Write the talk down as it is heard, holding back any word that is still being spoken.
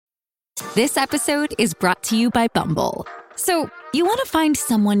This episode is brought to you by Bumble. So, you want to find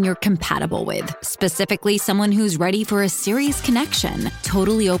someone you're compatible with, specifically someone who's ready for a serious connection,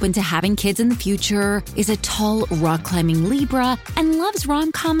 totally open to having kids in the future, is a tall, rock-climbing Libra, and loves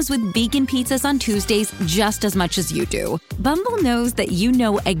rom-coms with vegan pizzas on Tuesdays just as much as you do. Bumble knows that you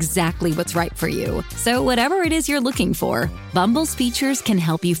know exactly what's right for you. So whatever it is you're looking for, Bumble's features can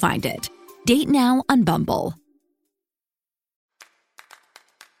help you find it. Date now on Bumble.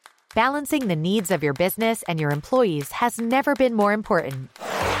 Balancing the needs of your business and your employees has never been more important.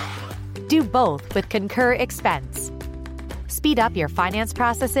 Do both with Concur Expense. Speed up your finance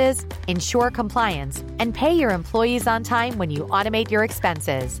processes, ensure compliance, and pay your employees on time when you automate your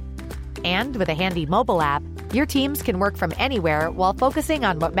expenses. And with a handy mobile app, your teams can work from anywhere while focusing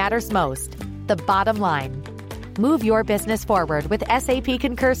on what matters most, the bottom line. Move your business forward with SAP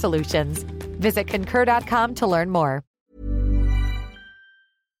Concur Solutions. Visit concur.com to learn more.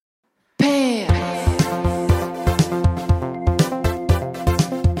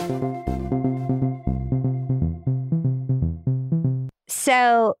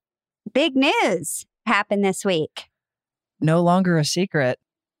 So, big news happened this week. No longer a secret.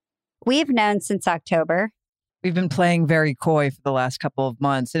 We've known since October. We've been playing very coy for the last couple of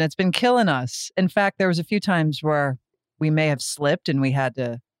months, and it's been killing us. In fact, there was a few times where we may have slipped and we had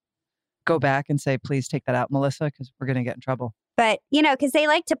to go back and say, please take that out, Melissa, because we're going to get in trouble. But, you know, because they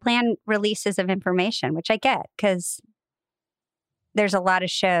like to plan releases of information, which I get, because there's a lot of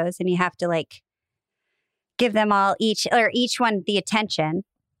shows and you have to like give them all each one the attention,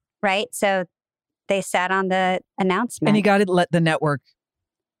 right? So they sat on the announcement. And you got to let the network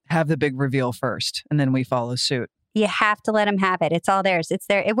have the big reveal first, and then we follow suit. You have to let them have it. It's all theirs. It's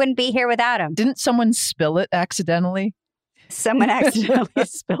there. It wouldn't be here without them. Didn't someone spill it accidentally? Someone accidentally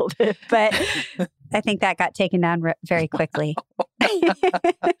spilled it, but I think that got taken down very quickly.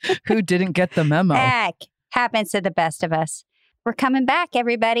 Who didn't get the memo? Heck, happens to the best of us. We're coming back,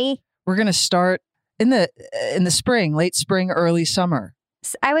 everybody. We're going to start in the spring, late spring, early summer.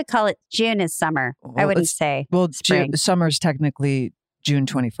 I would call it June is summer. Well, I wouldn't say spring. Summer's technically June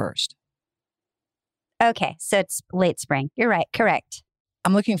 21st. Okay, so it's late spring. You're right. Correct.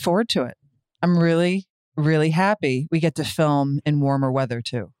 I'm looking forward to it. I'm really, really happy we get to film in warmer weather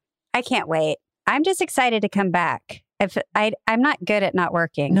too. I can't wait. I'm just excited to come back. I'm not good at not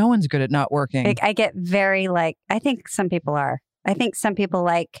working. No one's good at not working. Like, I get very I think some people are. I think some people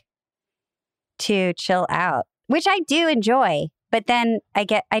like to chill out, which I do enjoy. But then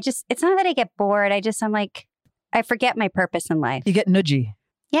it's not that I get bored. I'm like, I forget my purpose in life. You get nudgy.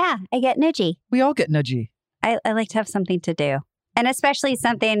 Yeah, I get nudgy. We all get nudgy. I like to have something to do. And especially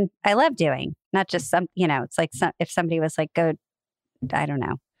something I love doing, not just it's like if somebody was like, go, I don't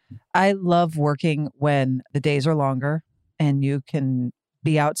know. I love working when the days are longer and you can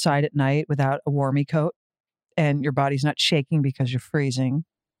be outside at night without a warmy coat and your body's not shaking because you're freezing.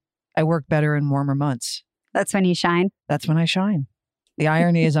 I work better in warmer months. That's when you shine? That's when I shine. The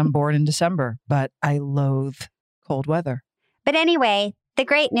irony is I'm born in December, but I loathe cold weather. But anyway, the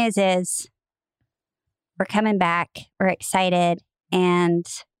great news is we're coming back. We're excited. And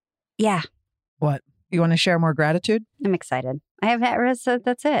yeah. What? You want to share more gratitude? I'm excited.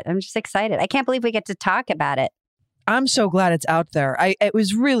 That's it. I'm just excited. I can't believe we get to talk about it. I'm so glad it's out there. It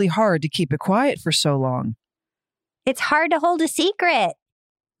was really hard to keep it quiet for so long. It's hard to hold a secret.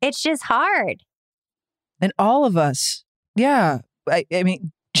 It's just hard. And all of us, yeah. I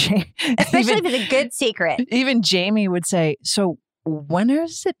mean, especially if it's a good secret. Even Jamie would say, so when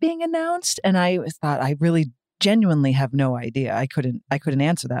is it being announced? And I thought, I really genuinely have no idea. I couldn't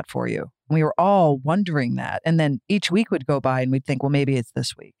answer that for you. We were all wondering that. And then each week would go by and we'd think, well, maybe it's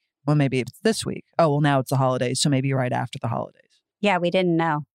this week. Well, maybe it's this week. Oh, well, now it's the holidays. So maybe right after the holidays. Yeah, we didn't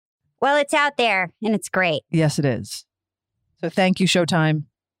know. Well, it's out there and it's great. Yes, it is. So thank you, Showtime.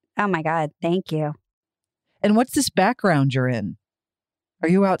 Oh, my God. Thank you. And what's this background you're in? Are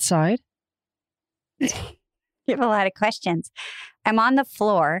you outside? You have a lot of questions. I'm on the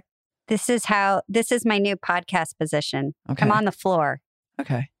floor. This is my new podcast position. Okay. I'm on the floor.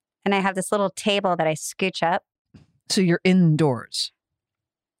 Okay. And I have this little table that I scooch up. So you're indoors.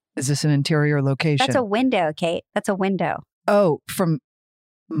 Is this an interior location? That's a window, Kate. That's a window. Oh, from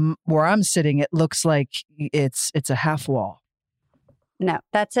where I'm sitting, it looks like it's a half wall. No,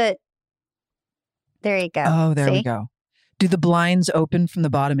 that's a... There you go. Oh, there See? we go. Do the blinds open from the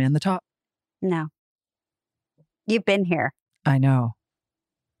bottom and the top? No. You've been here. I know.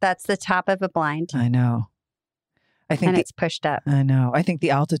 That's the top of a blind. I know. I think it's pushed up. I know. I think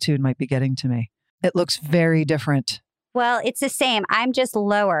the altitude might be getting to me. It looks very different. Well, it's the same. I'm just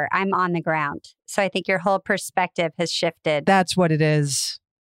lower. I'm on the ground. So I think your whole perspective has shifted. That's what it is.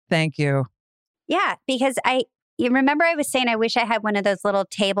 Thank you. Yeah, because you remember I was saying I wish I had one of those little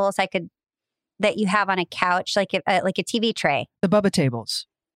tables that you have on a couch, like a TV tray. The Bubba tables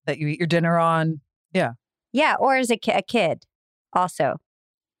that you eat your dinner on. Yeah. Yeah, or as a kid also.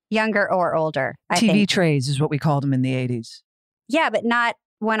 Younger or older, I TV think. trays is what we called them in the 80s. Yeah, but not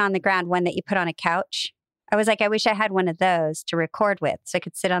one on the ground, one that you put on a couch. I was like, I wish I had one of those to record with so I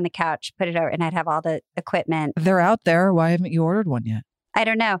could sit on the couch, put it over, and I'd have all the equipment. They're out there. Why haven't you ordered one yet? I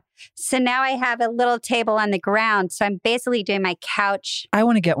don't know. So now I have a little table on the ground. So I'm basically doing my couch. I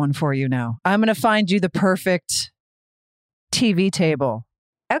want to get one for you now. I'm going to find you the perfect TV table.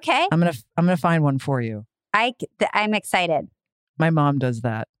 Okay. I'm going to find one for you. I'm excited. My mom does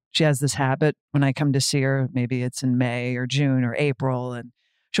that. She has this habit when I come to see her, maybe it's in May or June or April, and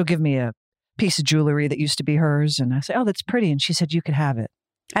she'll give me a piece of jewelry that used to be hers. And I say, oh, that's pretty. And she said, you could have it.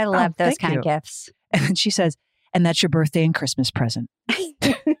 I love those kind of gifts. And then she says, and that's your birthday and Christmas present.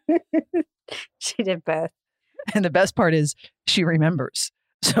 She did both. And the best part is she remembers.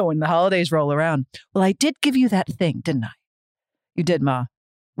 So when the holidays roll around, well, I did give you that thing, didn't I? You did, Ma.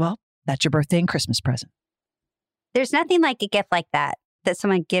 Well, that's your birthday and Christmas present. There's nothing like a gift like that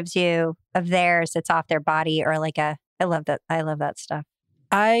someone gives you of theirs that's off their body or I love that. I love that stuff.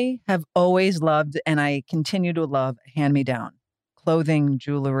 I have always loved, and I continue to love, hand-me-down. Clothing,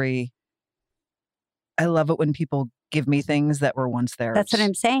 jewelry. I love it when people give me things that were once theirs. That's what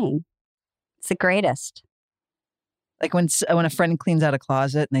I'm saying. It's the greatest. Like when a friend cleans out a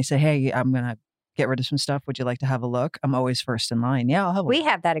closet and they say, hey, I'm going to get rid of some stuff. Would you like to have a look? I'm always first in line. Yeah, I'll have a look. We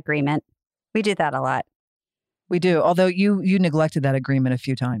have that agreement. We do that a lot. We do. Although you neglected that agreement a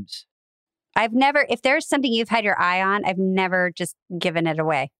few times. I've never, if there's something you've had your eye on, I've never just given it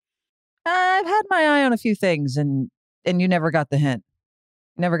away. I've had my eye on a few things and you never got the hint.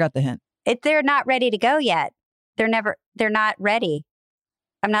 Never got the hint. They're not ready to go yet. They're not ready.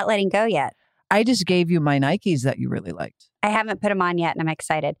 I'm not letting go yet. I just gave you my Nikes that you really liked. I haven't put them on yet and I'm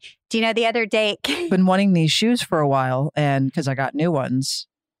excited. Do you know the other day? Been wanting these shoes for a while and because I got new ones.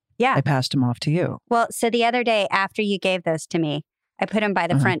 Yeah. I passed them off to you. Well, so the other day after you gave those to me, I put them by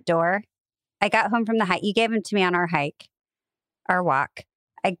the front door. I got home from the hike. You gave them to me on our walk.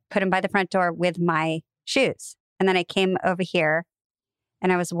 I put them by the front door with my shoes. And then I came over here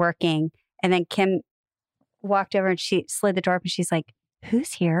and I was working. And then Kim walked over and she slid the door up and she's like,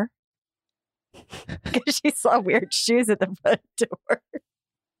 who's here? Because she saw weird shoes at the front door.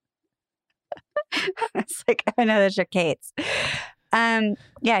 I was like, I know those are Kate's.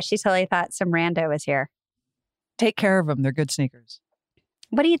 Yeah, she totally thought some rando was here. Take care of them. They're good sneakers.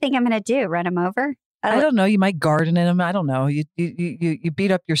 What do you think I'm going to do? Run them over? I don't know. You might garden in them. I don't know. You beat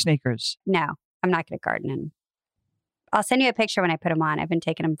up your sneakers. No, I'm not going to garden in them. I'll send you a picture when I put them on. I haven't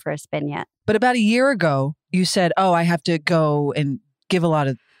taken them for a spin yet. But about a year ago, you said, oh, I have to go and give a lot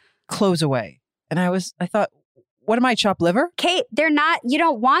of clothes away. And I thought, what am I, chopped liver? Kate, they're not, you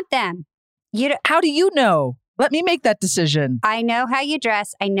don't want them. How do you know? Let me make that decision. I know how you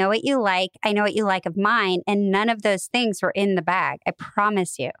dress. I know what you like. I know what you like of mine. And none of those things were in the bag. I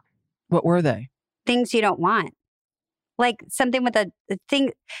promise you. What were they? Things you don't want. Like something with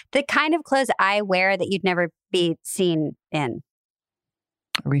the kind of clothes I wear that you'd never be seen in.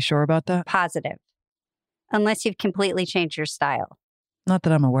 Are we sure about that? Positive. Unless you've completely changed your style. Not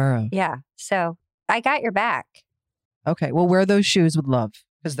that I'm aware of. Yeah. So I got your back. Okay. Well, wear those shoes with love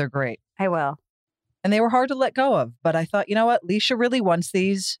because they're great. I will. And they were hard to let go of. But I thought, you know what? Leisha really wants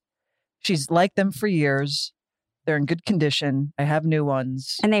these. She's liked them for years. They're in good condition. I have new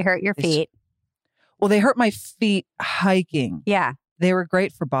ones. And they hurt your feet. Well, they hurt my feet hiking. Yeah. They were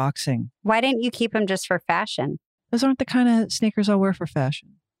great for boxing. Why didn't you keep them just for fashion? Those aren't the kind of sneakers I'll wear for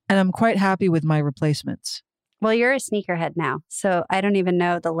fashion. And I'm quite happy with my replacements. Well, you're a sneakerhead now. So I don't even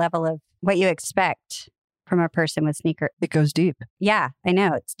know the level of what you expect from a person with sneaker. It goes deep. Yeah, I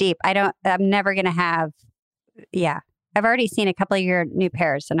know. It's deep. I'm never going to have, I've already seen a couple of your new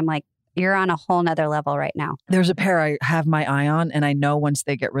pairs and I'm like, you're on a whole nother level right now. There's a pair I have my eye on and I know once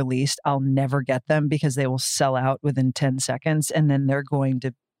they get released, I'll never get them because they will sell out within 10 seconds. And then they're going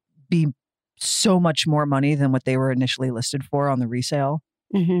to be so much more money than what they were initially listed for on the resale.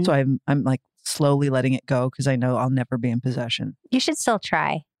 Mm-hmm. So I'm like slowly letting it go because I know I'll never be in possession. You should still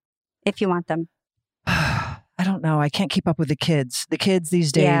try if you want them. I don't know. I can't keep up with the kids. The kids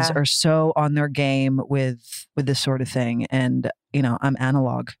these days are so on their game with this sort of thing. And, I'm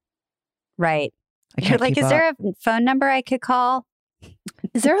analog. Right. I can't keep is up. there a phone number I could call?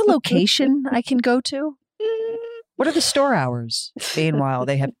 Is there a location I can go to? What are the store hours? Meanwhile,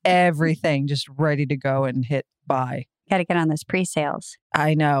 they have everything just ready to go and hit buy. Got to get on those pre-sales.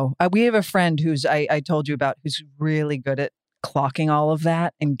 I know. We have a friend who's I told you about who's really good at clocking all of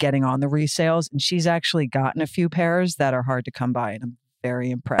that and getting on the resales. And she's actually gotten a few pairs that are hard to come by. And I'm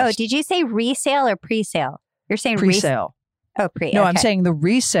very impressed. Oh, did you say resale or pre-sale? You're saying pre-sale. Oh, pre. No, okay. I'm saying the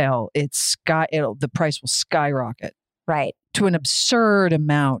resale, the price will skyrocket. Right. To an absurd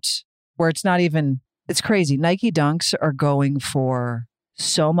amount where it's not even, it's crazy. Nike Dunks are going for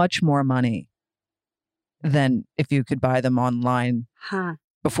so much more money than if you could buy them online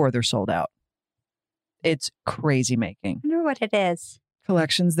before they're sold out. It's crazy making. I wonder what it is.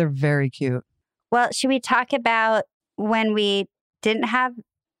 Collections, they're very cute. Well, should we talk about when we didn't have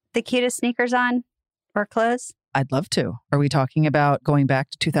the cutest sneakers on or clothes? I'd love to. Are we talking about going back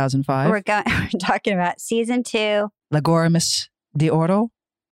to 2005? We're talking about season 2. Lagrimas de Oro?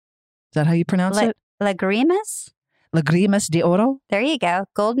 Is that how you pronounce it? Lagrimas? Lagrimas de Oro? There you go.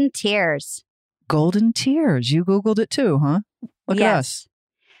 Golden Tears. Golden Tears. You Googled it too, huh? Look at us.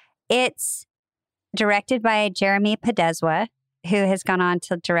 It's directed by Jeremy Podeswa, who has gone on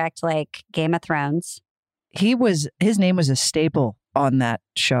to direct like Game of Thrones. His name was a staple on that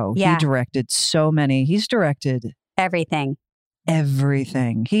show. Yeah. He directed so many. He's directed everything.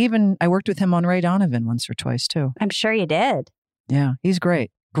 I worked with him on Ray Donovan once or twice too. I'm sure you did. Yeah, he's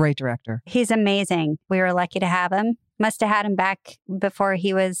great. Great director. He's amazing. We were lucky to have him. Must have had him back before he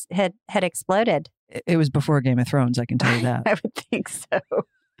had exploded. It was before Game of Thrones, I can tell you that. I would think so.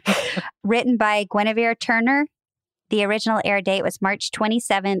 Written by Guinevere Turner. The original air date was March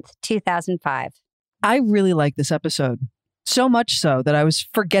 27th, 2005. I really like this episode. So much so that I was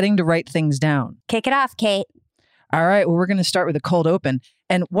forgetting to write things down. Kick it off, Kate. All right. Well, we're going to start with a cold open.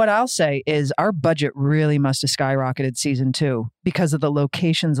 And what I'll say is our budget really must have skyrocketed season 2 because of the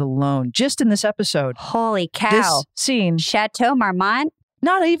locations alone. Just in this episode. Holy cow. This scene. Chateau Marmont?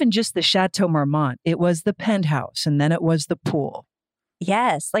 Not even just the Chateau Marmont. It was the penthouse and then it was the pool.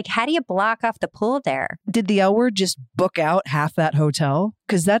 Yes. Like, how do you block off the pool there? Did the L Word just book out half that hotel?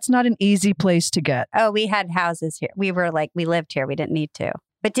 Because that's not an easy place to get. Oh, we had houses here. We lived here. We didn't need to.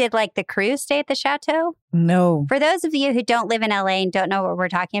 But did like the crew stay at the chateau? No. For those of you who don't live in LA and don't know what we're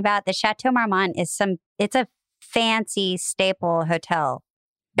talking about, the Chateau Marmont is it's a fancy staple hotel.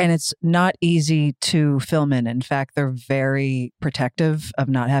 And it's not easy to film in. In fact, they're very protective of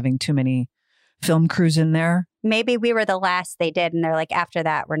not having too many film crews in there. Maybe we were the last they did. And they're like, after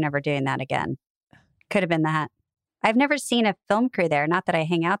that, we're never doing that again. Could have been that. I've never seen a film crew there. Not that I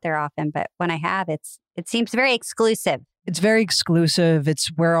hang out there often, but when I have, it seems very exclusive. It's very exclusive.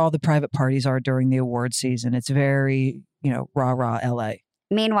 It's where all the private parties are during the award season. It's very, rah-rah LA.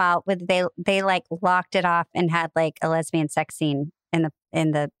 Meanwhile, they like locked it off and had like a lesbian sex scene in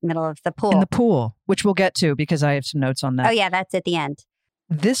the middle of the pool. In the pool, which we'll get to because I have some notes on that. Oh yeah, that's at the end.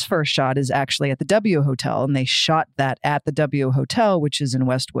 This first shot is actually at the W Hotel, and they shot that at the W Hotel, which is in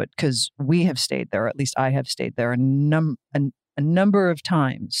Westwood, because we have stayed there, or at least I have stayed there a number of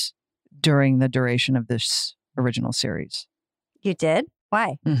times during the duration of this original series. You did?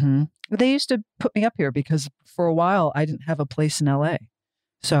 Why? Mm-hmm. They used to put me up here because for a while I didn't have a place in LA.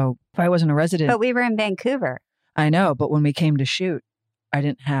 So if I wasn't a resident. But we were in Vancouver. I know, but when we came to shoot, I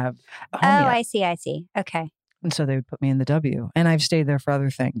didn't have a home yet. I see. Okay. And so they would put me in the W. And I've stayed there for other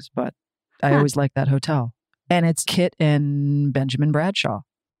things, but I always liked that hotel. And it's Kit and Benjamin Bradshaw.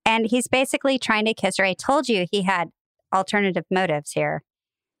 And he's basically trying to kiss her. I told you he had alternative motives here.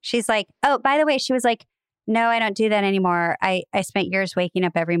 She's like, oh, by the way, she was like, no, I don't do that anymore. I spent years waking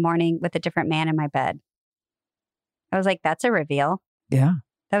up every morning with a different man in my bed. I was like, that's a reveal. Yeah.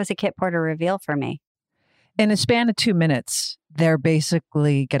 That was a Kit Porter reveal for me. In a span of 2 minutes, they're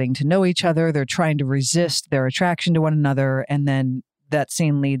basically getting to know each other. They're trying to resist their attraction to one another. And then that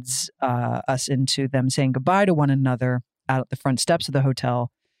scene leads us into them saying goodbye to one another out at the front steps of the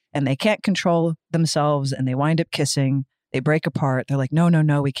hotel. And they can't control themselves and they wind up kissing. They break apart. They're like,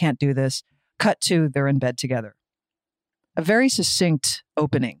 no, we can't do this. Cut to, they're in bed together. A very succinct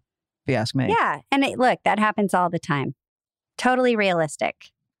opening, if you ask me. Yeah. And look, that happens all the time. Totally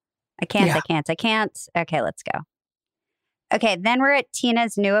realistic. I can't. Okay, let's go. Okay, then we're at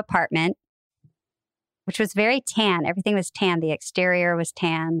Tina's new apartment, which was very tan. Everything was tan. The exterior was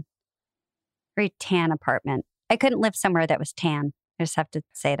tan. Very tan apartment. I couldn't live somewhere that was tan. I just have to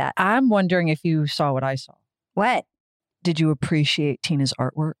say that. I'm wondering if you saw what I saw. What? Did you appreciate Tina's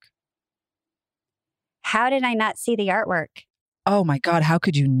artwork? How did I not see the artwork? Oh my God, how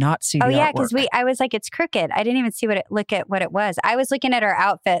could you not see the artwork? Oh yeah, because I was like, it's crooked. I didn't even look at what it was. I was looking at her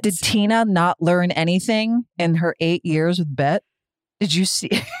outfits. Did Tina not learn anything in her 8 years with Bet? Did you see?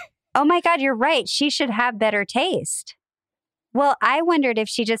 Oh my God, you're right. She should have better taste. Well, I wondered if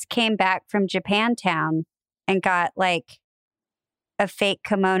she just came back from Japantown and got like a fake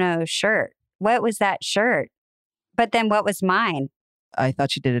kimono shirt. What was that shirt? But then what was mine? I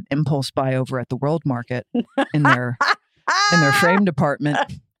thought you did an impulse buy over at the World Market in their frame department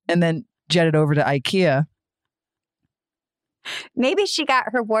and then jetted over to IKEA. Maybe she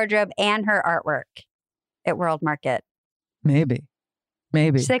got her wardrobe and her artwork at World Market. Maybe.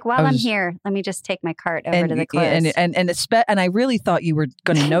 She's like, while I'm here, let me just take my cart over to the clothes. And I really thought you were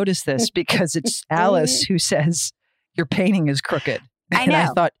going to notice this because it's Alice who says your painting is crooked. I know. And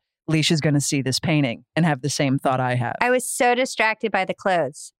I thought Leisha's going to see this painting and have the same thought I have. I was so distracted by the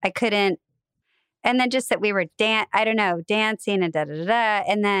clothes. I couldn't. And then just that we were dancing and da-da-da-da.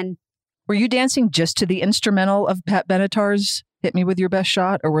 And then. Were you dancing just to the instrumental of Pat Benatar's Hit Me With Your Best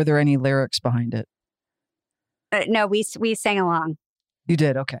Shot, or were there any lyrics behind it? No, we sang along. You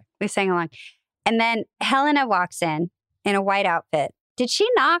did? Okay. We sang along. And then Helena walks in a white outfit. Did she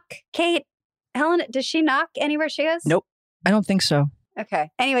knock, Kate? Helena, does she knock anywhere she goes? Nope. I don't think so.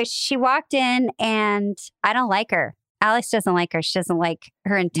 Okay. Anyway, she walked in and I don't like her. Alice doesn't like her. She doesn't like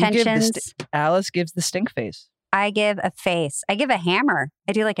her intentions. Alice gives the stink face. I give a face. I give a hammer.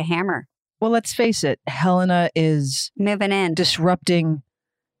 I do like a hammer. Well, let's face it. Helena is moving in, disrupting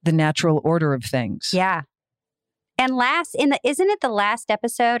the natural order of things. Yeah. And isn't it the last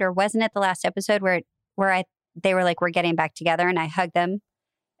episode, or wasn't it the last episode where they were like, we're getting back together, and I hugged them,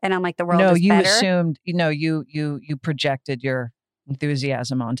 and I'm like, the world is better? No, you assumed. You projected your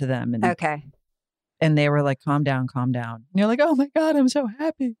enthusiasm onto them, and okay, and they were like, calm down, calm down. And you're like, oh my God, I'm so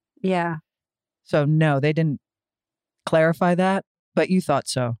happy. Yeah. So no, they didn't clarify that, but you thought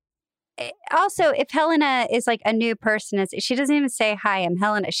so. Also, if Helena is like a new person, she doesn't even say, hi, I'm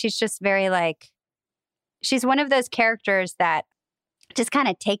Helena. She's just very like, she's one of those characters that just kind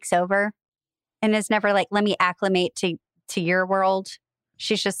of takes over and is never like, let me acclimate to your world.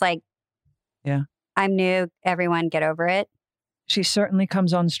 She's just like, yeah, I'm new. Everyone get over it. She certainly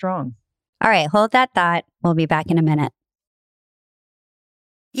comes on strong. All right, hold that thought. We'll be back in a minute.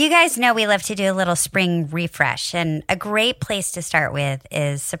 You guys know we love to do a little spring refresh, and a great place to start with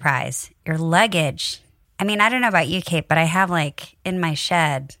is surprise, your luggage. I mean, I don't know about you, Kate, but I have like in my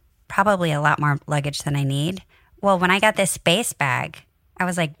shed probably a lot more luggage than I need. Well, when I got this space bag, I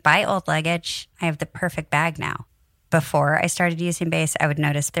was like, buy old luggage. I have the perfect bag now. Before I started using Base, I would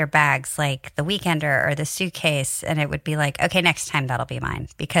notice their bags like the Weekender or the suitcase, and it would be like, okay, next time that'll be mine,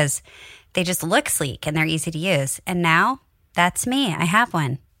 because they just look sleek and they're easy to use. And now that's me. I have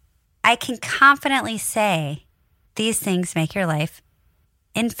one. I can confidently say these things make your life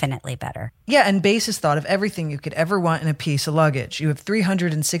infinitely better. Yeah, and Base has thought of everything you could ever want in a piece of luggage. You have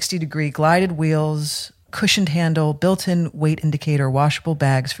 360-degree glided wheels, cushioned handle, built-in weight indicator, washable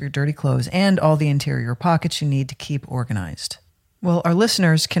bags for your dirty clothes, and all the interior pockets you need to keep organized. Well, our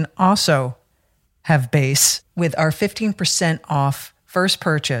listeners can also have Base with our 15% off first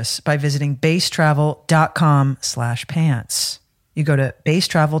purchase by visiting basetravel.com/pants. You go to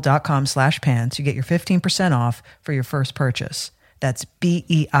basetravel.com/pants. You get your 15% off for your first purchase. That's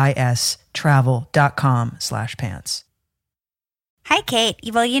BEIS travel.com/pants. Hi, Kate.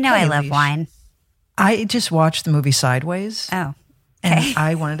 Well, you know, Hey, I love Leash. wine. I just watched the movie Sideways. Oh, and okay.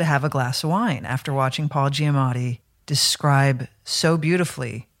 I wanted to have a glass of wine after watching Paul Giamatti describe so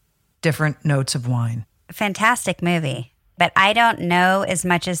beautifully different notes of wine. Fantastic movie. But I don't know as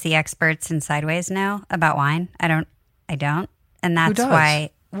much as the experts in Sideways know about wine. I don't. And that's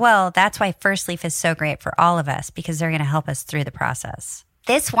that's why First Leaf is so great for all of us, because they're going to help us through the process.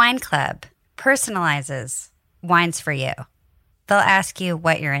 This wine club personalizes wines for you. They'll ask you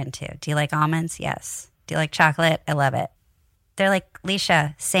what you're into. Do you like almonds? Yes. Do you like chocolate? I love it. They're like,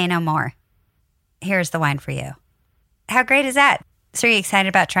 Leisha, say no more. Here's the wine for you. How great is that? So are you excited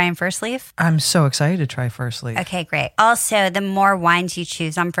about trying First Leaf? I'm so excited to try First Leaf. Okay, great. Also, the more wines you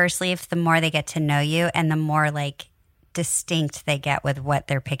choose on First Leaf, the more they get to know you and the more like distinct they get with what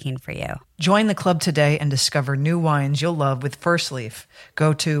they're picking for you. Join the club today and discover new wines you'll love with First Leaf.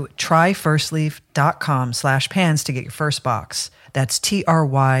 Go to tryfirstleaf.com/pants to get your first box. That's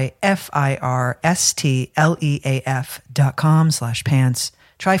tryfirstleaf.com/pants.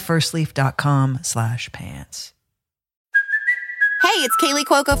 Tryfirstleaf.com/pants. Hey, it's Kaylee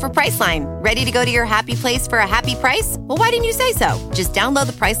Cuoco for Priceline. Ready to go to your happy place for a happy price? Well, why didn't you say so? Just download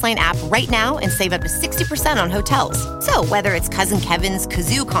the Priceline app right now and save up to 60% on hotels. So whether it's Cousin Kevin's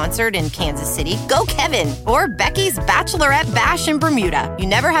Kazoo Concert in Kansas City, go Kevin, or Becky's Bachelorette Bash in Bermuda, you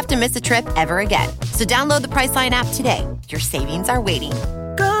never have to miss a trip ever again. So download the Priceline app today. Your savings are waiting.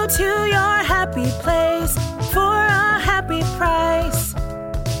 Go to your happy place for a happy price.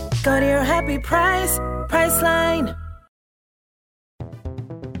 Go to your happy price, Priceline.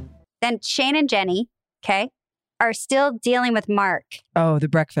 Then Shane and Jenny, okay, are still dealing with Mark. Oh, the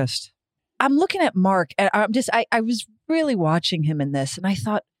breakfast. I'm looking at Mark and I was really watching him in this and I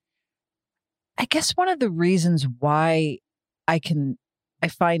thought, I guess one of the reasons why I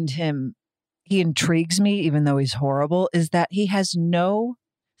find him, he intrigues me even though he's horrible, is that he has no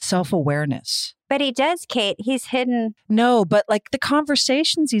self-awareness. But he does, Kate. He's hidden. No, but like the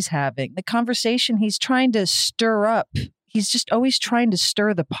conversations he's having, the conversation he's trying to stir up, he's just always trying to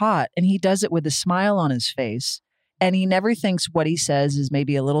stir the pot and he does it with a smile on his face. And he never thinks what he says is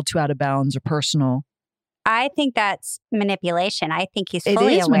maybe a little too out of bounds or personal. I think that's manipulation. I think he's fully aware.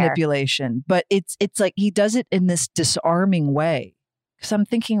 It is aware. Manipulation, but it's like he does it in this disarming way. Because I'm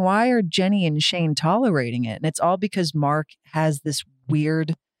thinking, why are Jenny and Shane tolerating it? And it's all because Mark has this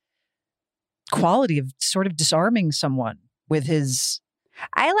weird quality of sort of disarming someone with his...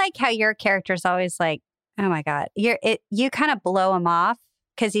 I like how your character's always like, oh my God, you kind of blow him off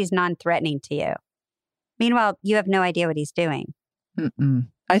because he's non-threatening to you. Meanwhile, you have no idea what he's doing.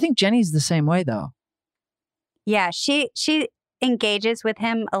 I think Jenny's the same way, though. Yeah, she engages with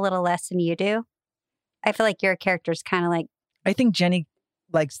him a little less than you do. I feel like your character's kind of like... I think Jenny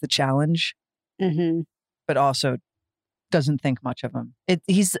likes the challenge, but also doesn't think much of him. To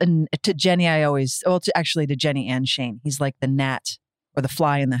Jenny, to Jenny and Shane, he's like the gnat or the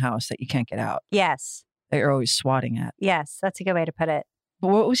fly in the house that you can't get out. Yes. They're always swatting at. Yes, that's a good way to put it. But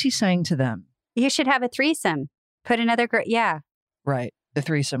what was he saying to them? You should have a threesome. Put another girl. Yeah. Right. The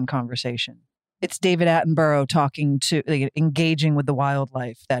threesome conversation. It's David Attenborough engaging with the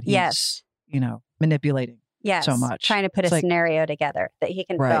wildlife that he's, manipulating so much. Trying to put a scenario together that he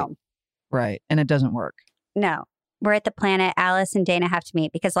can film. Right. And it doesn't work. No. We're at the planet. Alice and Dana have to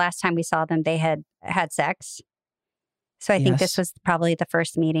meet because last time we saw them, they had sex. So I think this was probably the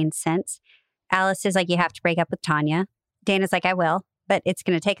first meeting since. Alice is like, you have to break up with Tanya. Dana's like, I will, but it's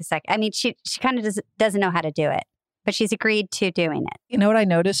going to take a sec. I mean, she kind of doesn't know how to do it, but she's agreed to doing it. You know what I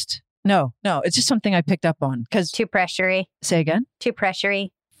noticed? No, it's just something I picked up on. Too pressury. Say again? Too pressury.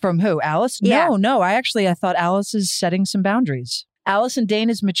 From who? Alice? Yeah. No. I thought Alice is setting some boundaries. Alice and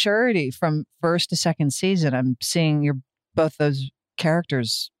Dana's maturity from first to second season. I'm seeing both those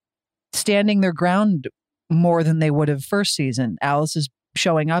characters standing their ground more than they would have first season. Alice is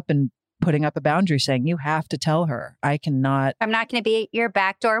showing up and putting up a boundary saying, you have to tell her. I'm not going to be your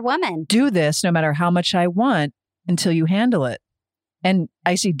backdoor woman. Do this no matter how much I want until you handle it. And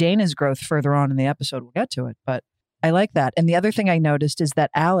I see Dana's growth further on in the episode. We'll get to it, but I like that. And the other thing I noticed is that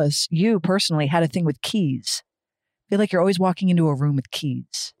Alice, you personally had a thing with keys. I feel like you're always walking into a room with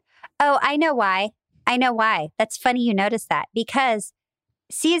keys. Oh, I know why. That's funny you noticed that because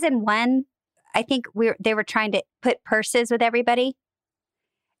season 1, I think they were trying to put purses with everybody.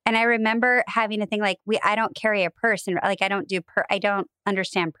 And I remember having a thing like, I don't carry a purse and like, I don't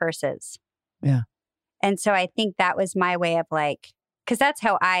understand purses. Yeah. And so I think that was my way of like, because that's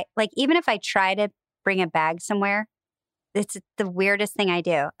how even if I try to bring a bag somewhere, it's the weirdest thing I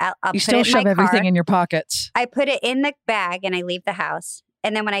do. I'll you put still it in shove my everything car. in your pockets. I put it in the bag and I leave the house.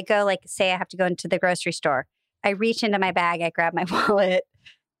 And then when I go, like, say I have to go into the grocery store, I reach into my bag, I grab my wallet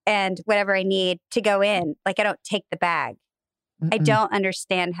and whatever I need to go in. Like, I don't take the bag. I don't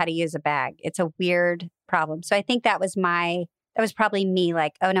understand how to use a bag. It's a weird problem. So I think that was probably me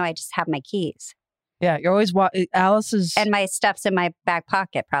like, oh no, I just have my keys. Yeah, you're always Alice's... And my stuff's in my back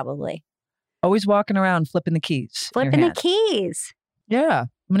pocket, probably. Always walking around flipping the keys. Flipping the keys. Yeah.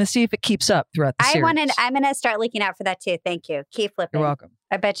 I'm going to see if it keeps up throughout the series. I'm going to start looking out for that too. Thank you. Key flipping. You're welcome.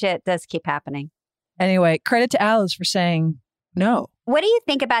 I bet you it does keep happening. Anyway, credit to Alice for saying no. What do you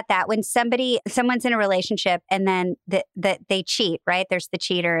think about that when someone's in a relationship and then they cheat, right? There's the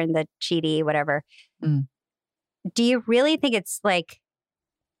cheater and the cheatee, whatever. Do you really think it's like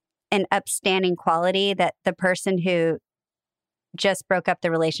an upstanding quality that the person who just broke up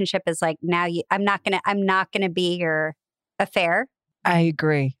the relationship is like, now I'm not gonna be your affair? I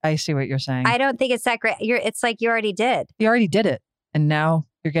agree. I see what you're saying. I don't think it's that great. It's like you already did. You already did it. And now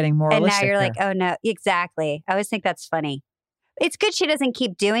you're getting moralistic. And now you're like, oh no, exactly. I always think that's funny. It's good she doesn't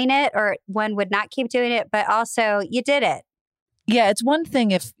keep doing it, or one would not keep doing it, but also you did it. Yeah, it's one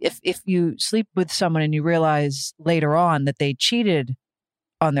thing if you sleep with someone and you realize later on that they cheated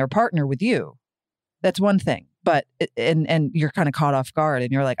on their partner with you. That's one thing. But and you're kind of caught off guard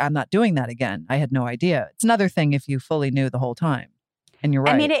and you're like, I'm not doing that again. I had no idea. It's another thing if you fully knew the whole time. And you're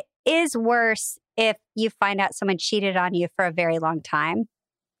right. I mean, it is worse if you find out someone cheated on you for a very long time.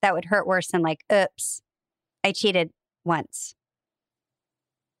 That would hurt worse than like, oops, I cheated once.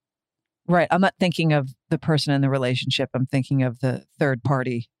 Right. I'm not thinking of the person in the relationship. I'm thinking of the third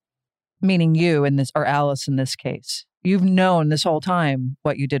party, meaning you in this, or Alice in this case. You've known this whole time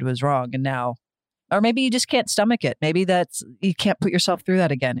what you did was wrong. And now Or maybe you just can't stomach it. Maybe you can't put yourself through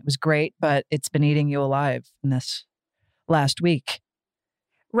that again. It was great, but it's been eating you alive in this last week.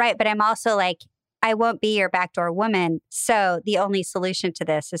 Right. But I'm also like, I won't be your backdoor woman. So the only solution to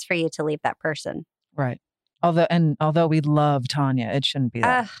this is for you to leave that person. Right. Although we love Tanya, it shouldn't be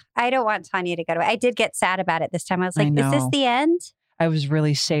that. I don't want Tanya to go away. I did get sad about it this time. I was like, I is this know. the end? I was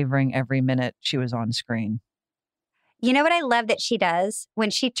really savoring every minute she was on screen. You know what I love that she does? When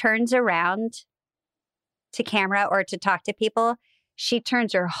she turns around to camera or to talk to people, she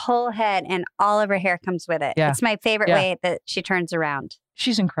turns her whole head and all of her hair comes with it. Yeah. It's my favorite way that she turns around.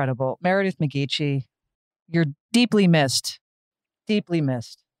 She's incredible. Meredith McGeechee, you're deeply missed. Deeply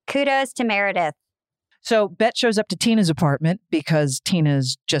missed. Kudos to Meredith. So Bet shows up to Tina's apartment because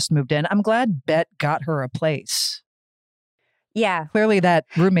Tina's just moved in. I'm glad Bet got her a place. Yeah. Clearly that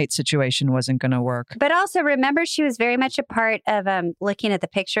roommate situation wasn't going to work. But also remember, she was very much a part of looking at the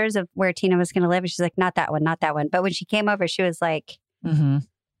pictures of where Tina was going to live. And she's like, not that one, not that one. But when she came over, she was like,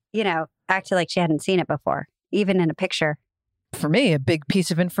 acted like she hadn't seen it before, even in a picture. For me, a big piece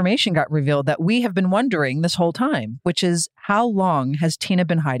of information got revealed that we have been wondering this whole time, which is how long has Tina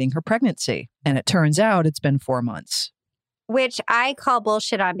been hiding her pregnancy? And it turns out it's been 4 months. Which I call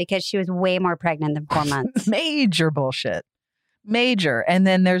bullshit on because she was way more pregnant than 4 months. Major bullshit. Major. And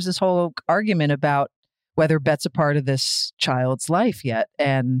then there's this whole argument about whether Bet's a part of this child's life yet,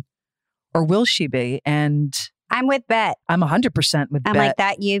 or will she be? And I'm with Bet. I'm 100% with Bet. I'm like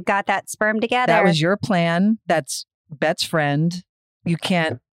that. You got that sperm together. That was your plan. That's Bet's friend. You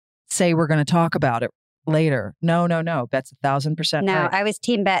can't say we're going to talk about it later. No. Bet's 1,000% No, right. I was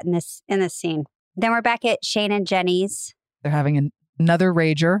team Bet in this scene. Then we're back at Shane and Jenny's. They're having another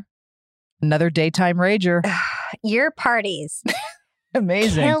rager, another daytime rager. Your parties.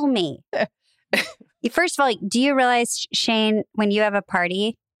 Amazing. Kill me. First of all, do you realize, Shane, when you have a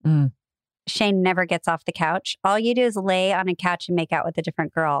party, Shane never gets off the couch. All you do is lay on a couch and make out with a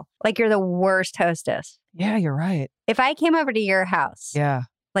different girl. Like you're the worst hostess. Yeah, you're right. If I came over to your house,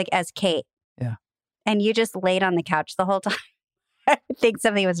 like as Kate, and you just laid on the couch the whole time, I think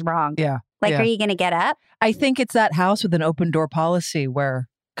something was wrong. Yeah. Like, are you going to get up? I think it's that house with an open door policy where,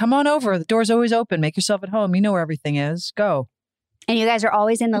 come on over. The door's always open. Make yourself at home. You know where everything is. Go. And you guys are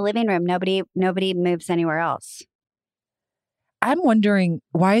always in the living room. Nobody moves anywhere else. I'm wondering,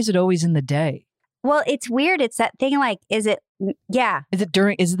 why is it always in the day? Well, it's weird. It's that thing like, is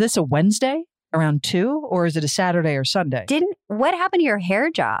this a Wednesday around 2 or is it a Saturday or Sunday? What happened to your hair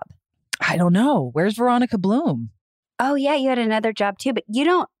job? I don't know. Where's Veronica Bloom? Oh, yeah. You had another job too, but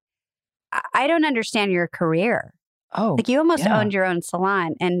I don't understand your career. Oh, like you almost owned your own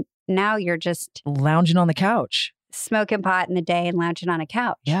salon and now you're just lounging on the couch, smoking pot in the day and lounging on a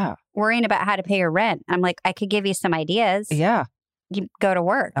couch. Yeah. Worrying about how to pay your rent. I'm like, I could give you some ideas. Yeah. You go to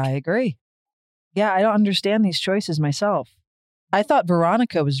work. I agree. Yeah. I don't understand these choices myself. I thought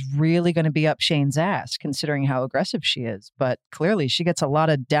Veronica was really going to be up Shane's ass considering how aggressive she is, but clearly she gets a lot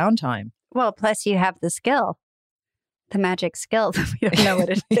of downtime. Well, plus you have the skill. The magic skill that we don't know what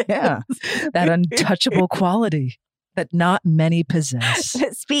it is. Yeah. That untouchable quality that not many possess.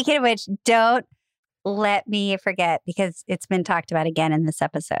 Speaking of which, don't let me forget because it's been talked about again in this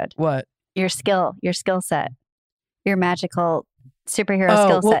episode. What? Your skill set, your magical superhero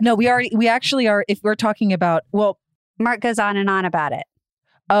skill set. No, we actually are. If we're talking about, Mark goes on and on about it.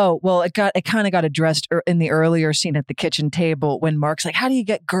 Oh, well, it kind of got addressed in the earlier scene at the kitchen table when Mark's like, how do you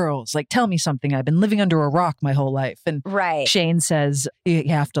get girls? Like, tell me something. I've been living under a rock my whole life. And Shane says, you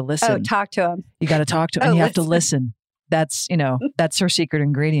have to listen. Oh, talk to him. You got to talk to him and you have to listen. That's, that's her secret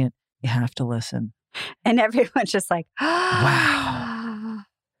ingredient. You have to listen. And everyone's just like, wow.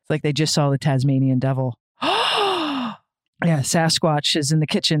 It's like they just saw the Tasmanian devil. Yeah, Sasquatch is in the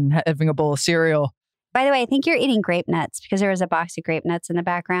kitchen having a bowl of cereal. By the way, I think you're eating grape nuts because there was a box of grape nuts in the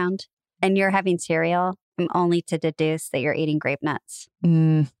background and you're having cereal. I'm only to deduce that you're eating grape nuts.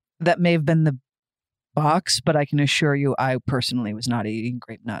 That may have been the box, but I can assure you I personally was not eating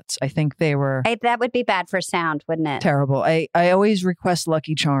grape nuts. I think they were... that would be bad for sound, wouldn't it? Terrible. I always request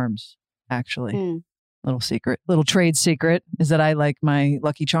Lucky Charms, actually. Little secret, little trade secret is that I like my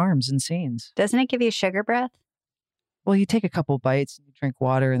Lucky Charms in scenes. Doesn't it give you sugar breath? Well, you take a couple bites, you drink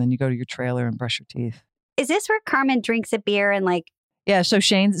water, and then you go to your trailer and brush your teeth. Is this where Carmen drinks a beer and like... Yeah, so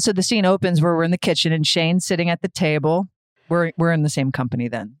the scene opens where we're in the kitchen and Shane's sitting at the table. We're in the same company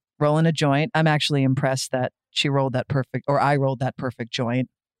then, rolling a joint. I'm actually impressed that I rolled that perfect joint.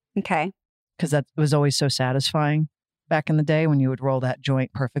 Okay. Because that was always so satisfying back in the day when you would roll that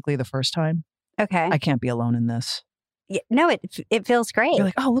joint perfectly the first time. Okay. I can't be alone in this. Yeah, no, it feels great. You're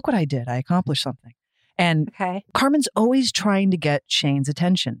like, oh, look what I did. I accomplished something. And Carmen's always trying to get Shane's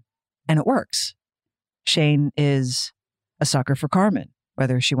attention. And it works. Shane is a sucker for Carmen,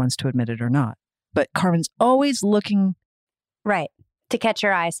 whether she wants to admit it or not. But Carmen's always looking... Right. To catch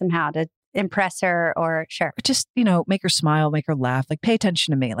her eye somehow, to impress her or sure. Just, make her smile, make her laugh. Like, pay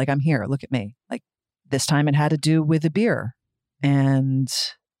attention to me. Like, I'm here. Look at me. Like, this time it had to do with a beer. And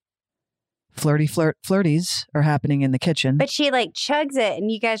flirties are happening in the kitchen. But she like chugs it and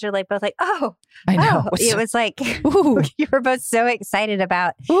you guys are like both like, oh. I know. Oh. It was like, ooh. You were both so excited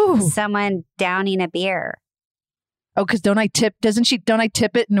about someone downing a beer. Oh, because don't I tip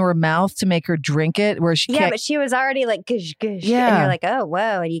it into her mouth to make her drink it? Where she but she was already like, gush, gush. Yeah. And you're like, oh,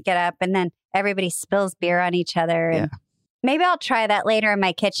 whoa. And you get up and then everybody spills beer on each other. And maybe I'll try that later in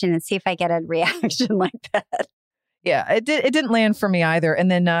my kitchen and see if I get a reaction like that. Yeah, it didn't land for me either.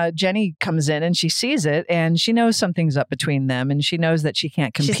 And then Jenny comes in and she sees it and she knows something's up between them and she knows that she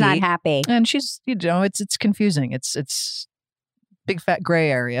can't compete. She's not happy. And she's, it's confusing. It's big fat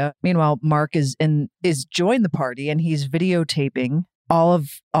gray area. Meanwhile, Mark is joined the party and he's videotaping all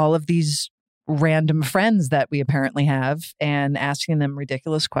of these random friends that we apparently have and asking them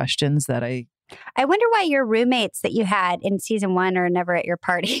ridiculous questions that I wonder why your roommates that you had in season 1 are never at your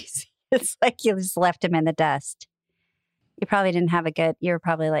parties. It's like you just left them in the dust. You probably didn't have you were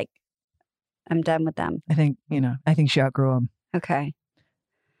probably like, I'm done with them. I think she outgrew them. Okay.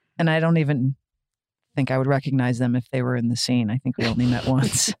 And I don't even think I would recognize them if they were in the scene. I think we only met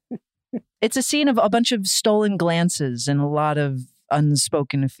once. It's a scene of a bunch of stolen glances and a lot of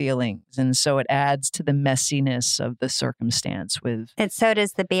unspoken feelings. And so it adds to the messiness of the circumstance And so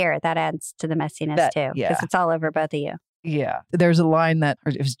does the beer. That adds to the messiness too. Yeah. Because it's all over both of you. Yeah. There's a line that,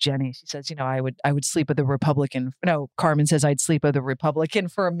 or it was Jenny. She says, I would sleep with a Republican. No, Carmen says I'd sleep with a Republican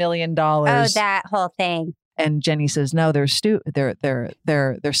for $1 million. Oh, that whole thing. And Jenny says, no, they're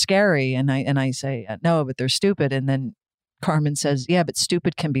they're scary. And I say, no, but they're stupid. And then Carmen says, yeah, but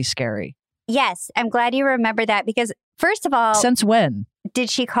stupid can be scary. Yes. I'm glad you remember that because first of all. Since when?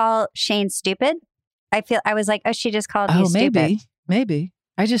 Did she call Shane stupid? I was like, oh, she just called you stupid. Maybe.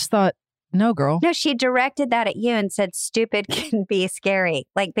 I just thought, no, girl. No, she directed that at you and said, stupid can be scary.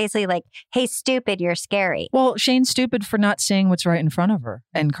 Like, basically like, hey, stupid, you're scary. Well, Shane's stupid for not seeing what's right in front of her.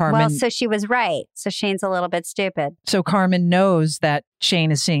 And Carmen... Well, so she was right. So Shane's a little bit stupid. So Carmen knows that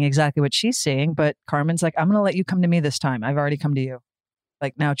Shane is seeing exactly what she's seeing, but Carmen's like, I'm going to let you come to me this time. I've already come to you.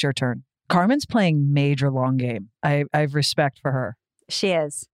 Like, now it's your turn. Carmen's playing major long game. I have respect for her. She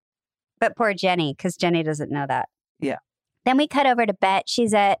is. But poor Jenny, because Jenny doesn't know that. Yeah. Then we cut over to Bet.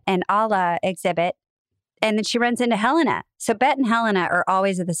 She's at an Ala exhibit. And then she runs into Helena. So Bet and Helena are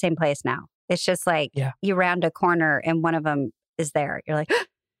always at the same place now. It's just like you round a corner and one of them is there. You're like,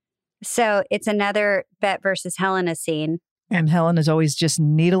 so it's another Bet versus Helena scene. And Helena's always just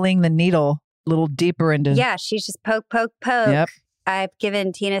needling the needle a little deeper into... Yeah, she's just poke, poke, poke. Yep. I've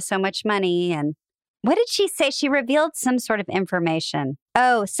given Tina so much money. And what did she say? She revealed some sort of information.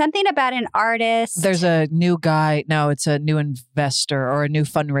 Oh, something about an artist. There's a new guy. No, it's a new investor or a new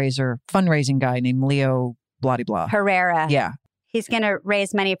fundraising guy named Leo blah-de-blah. Herrera. Yeah. He's going to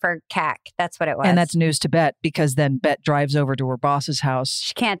raise money for CAC. That's what it was. And that's news to Bet because then Bet drives over to her boss's house.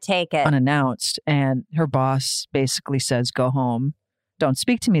 She can't take it. Unannounced. And her boss basically says, go home. Don't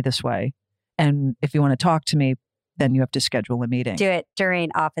speak to me this way. And if you want to talk to me, then you have to schedule a meeting. Do it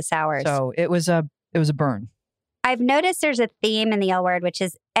during office hours. So it was a burn. I've noticed there's a theme in the L Word, which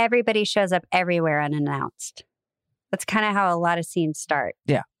is everybody shows up everywhere unannounced. That's kind of how a lot of scenes start.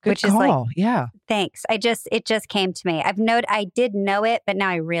 Yeah. Good which call. Is like, yeah. Thanks. It just came to me. I did know it, but now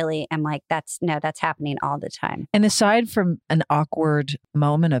I really am like, that's happening all the time. And aside from an awkward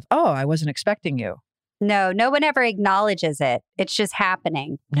moment of, oh, I wasn't expecting you. No one ever acknowledges it. It's just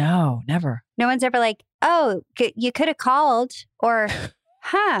happening. No, never. No one's ever like, oh, you could have called or,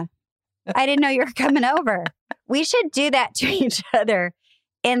 huh, I didn't know you were coming over. We should do that to each other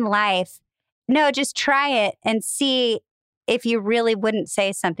in life. No, just try it and see if you really wouldn't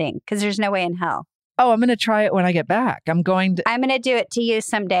say something because there's no way in hell. Oh, I'm going to try it when I get back. I'm going to do it to you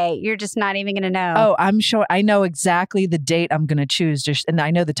someday. You're just not even going to know. Oh, I'm sure. I know exactly the date I'm going to choose. And I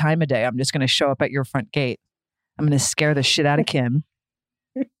know the time of day. I'm just going to show up at your front gate. I'm going to scare the shit out of Kim.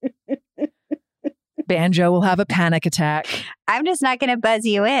 Banjo will have a panic attack. I'm just not going to buzz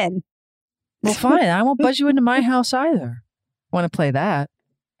you in. Well, fine. I won't buzz you into my house either. Want to play that?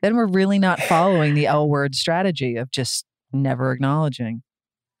 Then we're really not following the L Word strategy of just never acknowledging.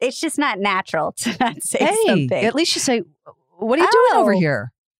 It's just not natural to not say something. At least you say, what are you doing over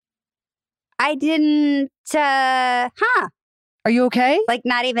here? I didn't, Are you okay? Like,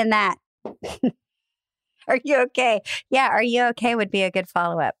 not even that. Are you okay? Yeah, are you okay would be a good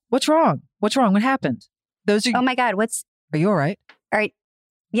follow-up. What's wrong? What happened? Oh my God, Are you all right? All right.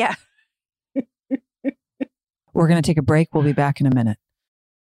 Yeah. We're going to take a break. We'll be back in a minute.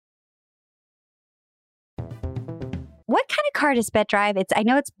 What kind of car does Bet drive? I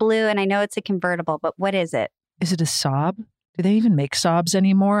know it's blue and I know it's a convertible, but what is it? Is it a Saab? Do they even make Saabs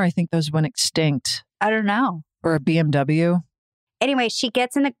anymore? I think those went extinct. I don't know. Or a BMW. Anyway, she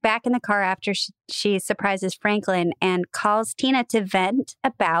gets back in the car after she surprises Franklin and calls Tina to vent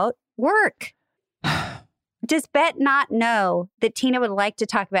about work. Does Bet not know that Tina would like to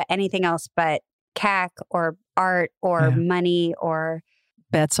talk about anything else but CAC or art or money or...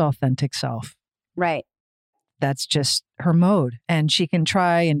 Bet's authentic self. Right. That's just her mode. And she can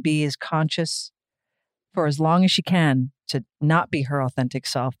try and be as conscious for as long as she can to not be her authentic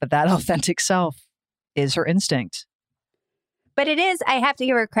self. But that authentic self is her instinct. But it is, I have to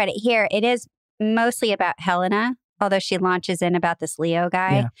give her credit here. It is mostly about Helena, although she launches in about this Leo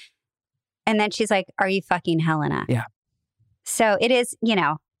guy. Yeah. And then she's like, are you fucking Helena? Yeah. So it is,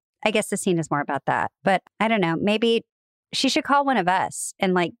 I guess the scene is more about that. But I don't know. Maybe she should call one of us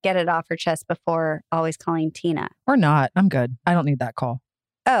and like get it off her chest before always calling Tina. Or not. I'm good. I don't need that call.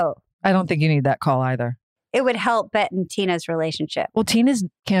 Oh. I don't think you need that call either. It would help Bet and Tina's relationship. Well, Tina's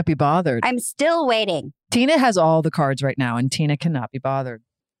can't be bothered. I'm still waiting. Tina has all the cards right now and Tina cannot be bothered.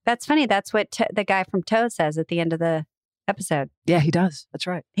 That's funny. That's what the guy from Toad says at the end of the episode. Yeah, he does. That's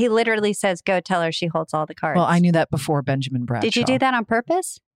right. He literally says, go tell her she holds all the cards. Well, I knew that before Benjamin Bradshaw. Did you do that on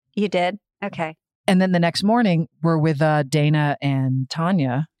purpose? You did? Okay. And then the next morning, we're with Dana and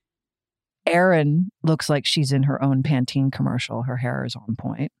Tanya. Erin looks like she's in her own Pantene commercial. Her hair is on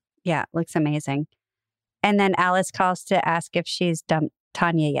point. Yeah, looks amazing. And then Alice calls to ask if she's dumped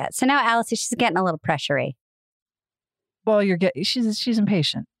Tanya yet. So now Alice, she's getting a little pressury. Well, she's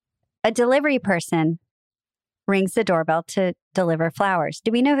impatient. A delivery person rings the doorbell to deliver flowers.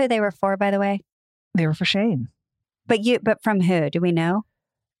 Do we know who they were for, by the way? They were for Shane. But from who? Do we know?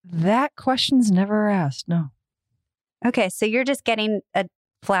 That question's never asked. No. Okay, so you're just getting a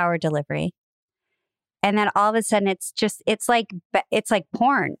flower delivery, and then all of a sudden it's like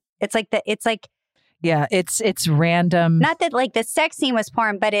porn. It's like yeah, it's random. Not that like the sex scene was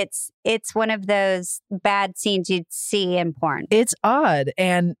porn, but it's one of those bad scenes you'd see in porn. It's odd.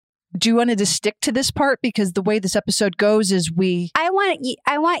 And do you want to just stick to this part? Because the way this episode goes is I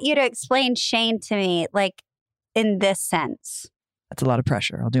want you to explain Shane to me, like in this sense. That's a lot of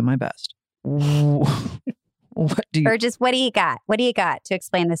pressure. I'll do my best. What do you got? What do you got to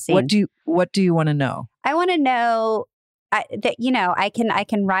explain the scene? What do you want to know? I want to know that I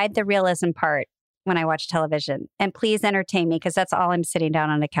can ride the realism part when I watch television, and please entertain me because that's all I'm sitting down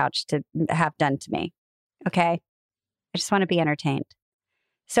on a couch to have done to me. Okay, I just want to be entertained.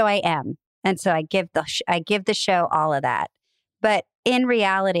 So I am, and so I give the show all of that. But in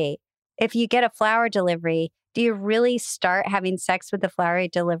reality, if you get a flower delivery, do you really start having sex with the flower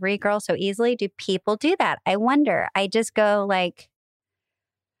delivery girl so easily? Do people do that? I wonder. I just go like,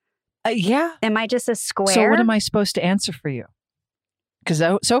 yeah. Am I just a square? So what am I supposed to answer for you? Because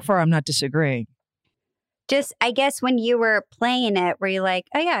so far I'm not disagreeing. Just, I guess when you were playing it, were you like,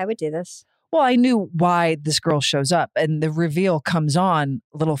 oh yeah, I would do this? Well, I knew why this girl shows up and the reveal comes on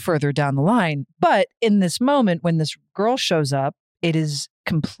a little further down the line. But in this moment, when this girl shows up, it is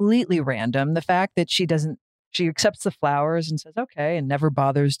completely random. The fact that she accepts the flowers and says, okay, and never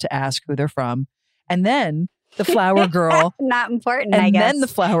bothers to ask who they're from. And then the flower girl. Not important, I guess. And then the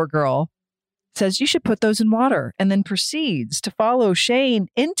flower girl says, you should put those in water. And then proceeds to follow Shane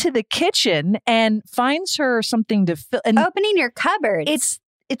into the kitchen and finds her something to fill. And opening your cupboard. It's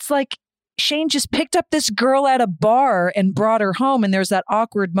like Shane just picked up this girl at a bar and brought her home. And there's that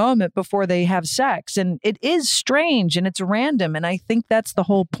awkward moment before they have sex. And it is strange and it's random. And I think that's the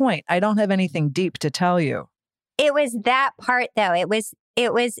whole point. I don't have anything deep to tell you. It was that part though. It was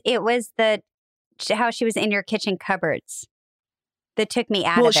the how she was in your kitchen cupboards that took me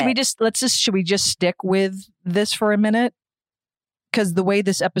out of it. Should we just stick with this for a minute? Because the way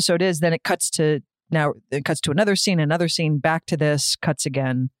this episode is, then it cuts to another scene, back to this, cuts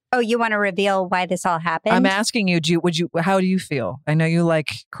again. Oh, you want to reveal why this all happened? I'm asking you, how do you feel? I know you like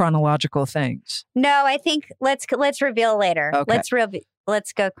chronological things. No, I think let's reveal later. Okay.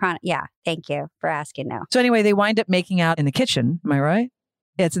 Let's go yeah, thank you for asking now. So anyway, they wind up making out in the kitchen. Am I right?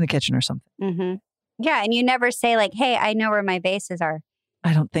 Yeah, it's in the kitchen or something. Mm-hmm. Yeah, and you never say like, hey, I know where my vases are.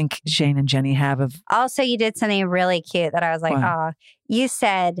 I don't think Shane and Jenny have. Also, you did something really cute that I was like, oh, you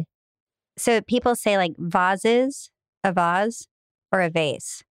said, so people say like vases, a vase or a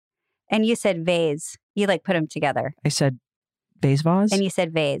vase. And you said vase. You like put them together. I said vase vase? And you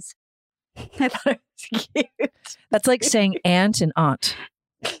said vase. I thought it was cute. That's like saying aunt and aunt.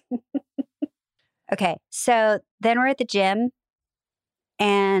 Okay, so then we're at the gym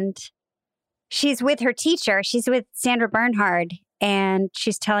and she's with her teacher. She's with Sandra Bernhard, and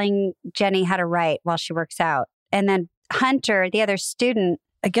she's telling Jenny how to write while she works out. And then Hunter, the other student.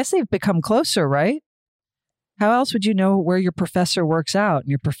 I guess they've become closer, right? How else would you know where your professor works out? And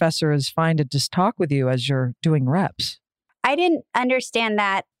your professor is fine to just talk with you as you're doing reps. I didn't understand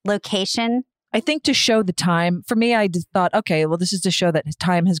that location. I think to show the time, for me, I just thought, okay, well, this is to show that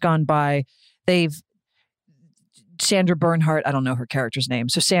time has gone by. Sandra Bernhardt, I don't know her character's name.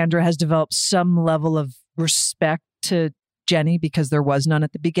 So Sandra has developed some level of respect to Jenny because there was none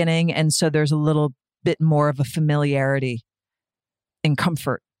at the beginning. And so there's a little bit more of a familiarity and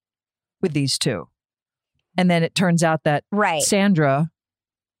comfort with these two. And then it turns out that Sandra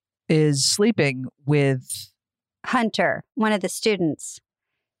is sleeping with Hunter, one of the students.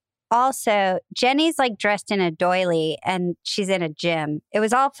 Also, Jenny's like dressed in a doily and she's in a gym. It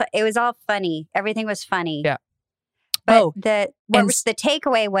was all funny. Everything was funny. Yeah. But the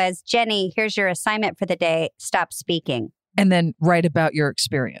takeaway was, Jenny, here's your assignment for the day. Stop speaking. And then write about your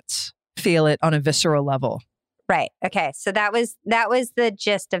experience. Feel it on a visceral level. Right. Okay. So that was the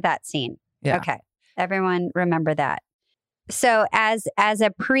gist of that scene. Yeah. Okay. Everyone remember that. So as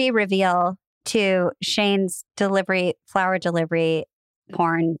a pre-reveal to Shane's flower delivery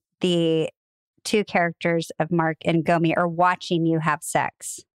porn, the two characters of Mark and Gomi are watching you have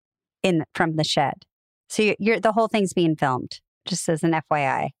sex from the shed. So you're the whole thing's being filmed, just as an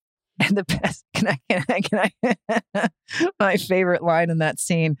FYI. And the best, can I my favorite line in that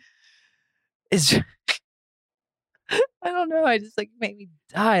scene is, I don't know, I just made me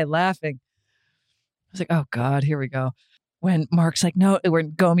die laughing. I was like, oh God, here we go. When Mark's like, no,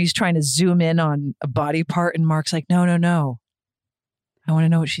 when Gomi's trying to zoom in on a body part and Mark's like, no. I want to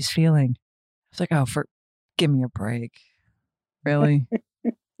know what she's feeling. I was like, give me a break. Really?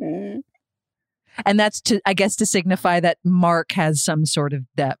 And that's I guess to signify that Mark has some sort of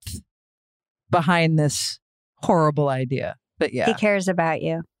depth behind this horrible idea. But yeah. He cares about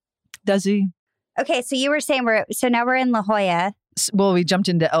you. Does he? Okay, so you were saying now we're in La Jolla. Well, we jumped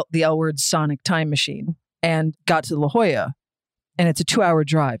into the L Word Sonic time machine and got to La Jolla. And it's a 2-hour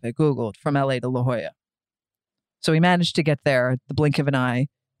drive, I Googled, from LA to La Jolla. So we managed to get there at the blink of an eye.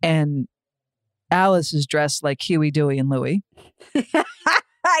 And Alice is dressed like Huey, Dewey, and Louie.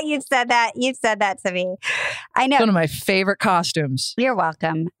 You've said that to me. I know. It's one of my favorite costumes. You're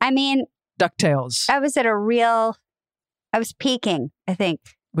welcome. I mean, DuckTales. I was peaking, I think.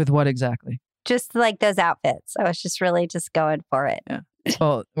 With what exactly? Just like those outfits. I was just really just going for it. Yeah.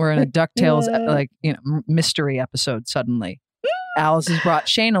 Well, we're in a DuckTales mystery episode suddenly. Alice has brought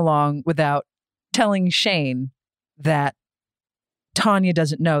Shane along without telling Shane that Tanya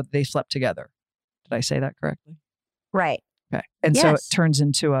doesn't know that they slept together. Did I say that correctly? Right. Okay. And so it turns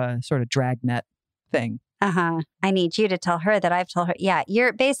into a sort of dragnet thing. Uh-huh. I need you to tell her that I've told her. Yeah, you're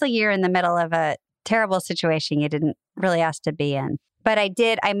in the middle of a terrible situation you didn't really ask to be in. But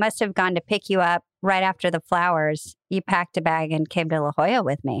I must have gone to pick you up right after the flowers. You packed a bag and came to La Jolla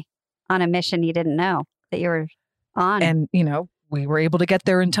with me on a mission you didn't know that you were on. And, we were able to get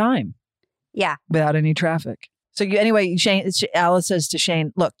there in time. Yeah. Without any traffic. So Alice says to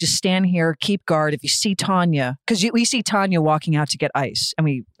Shane, look, just stand here, keep guard. If you see Tanya, because we see Tanya walking out to get ice.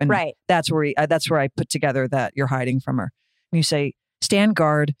 Right. That's where I put together that you're hiding from her. And you say, stand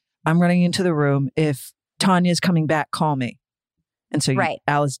guard. I'm running into the room. If Tanya's coming back, call me. And so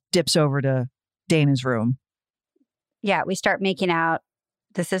Alice dips over to Dana's room. Yeah, we start making out.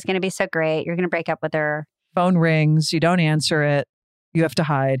 This is going to be so great. You're going to break up with her. Phone rings. You don't answer it. You have to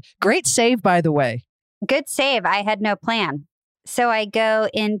hide. Great save, by the way. Good save. I had no plan. So I go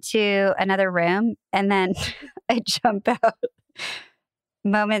into another room and then I jump out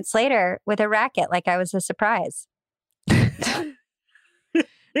moments later with a racket like I was a surprise.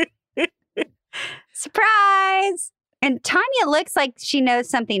 Surprise! And Tanya looks like she knows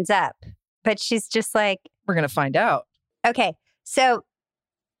something's up, but she's just like... We're going to find out. Okay. So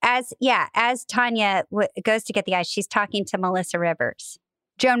as Tanya goes to get the ice, she's talking to Melissa Rivers,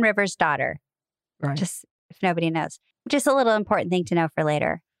 Joan Rivers' daughter. Right. Just if nobody knows. Just a little important thing to know for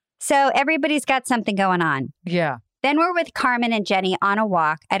later. So everybody's got something going on. Yeah. Then we're with Carmen and Jenny on a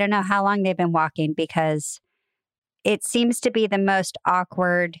walk. I don't know how long they've been walking because it seems to be the most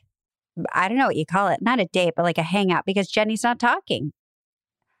awkward... I don't know what you call it. Not a date, but like a hangout because Jenny's not talking.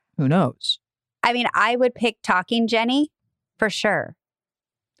 Who knows? I mean, I would pick talking Jenny for sure.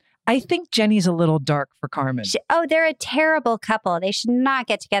 I think Jenny's a little dark for Carmen. They're a terrible couple. They should not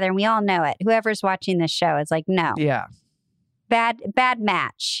get together. And we all know it. Whoever's watching this show is like, no. Yeah. Bad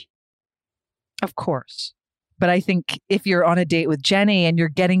match. Of course. But I think if you're on a date with Jenny and you're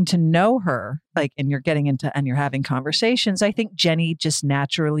getting to know her, like, and you're having conversations, I think Jenny just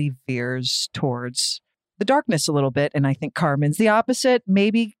naturally veers towards the darkness a little bit. And I think Carmen's the opposite.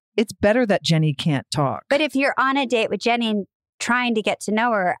 Maybe it's better that Jenny can't talk. But if you're on a date with Jenny and trying to get to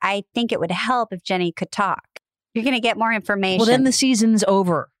know her, I think it would help if Jenny could talk. You're going to get more information. Well, then the season's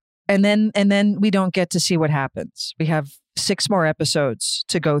over. And then we don't get to see what happens. We have 6 more episodes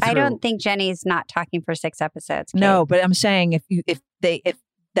to go through. I don't think Jenny's not talking for 6 episodes. Kate. No, but I'm saying if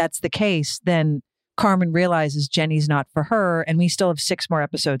that's the case, then Carmen realizes Jenny's not for her, and we still have 6 more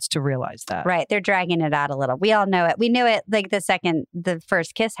episodes to realize that. Right. They're dragging it out a little. We all know it. We knew it like the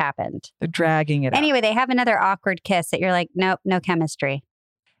first kiss happened. They're dragging it out. Anyway, they have another awkward kiss that you're like, nope, no chemistry.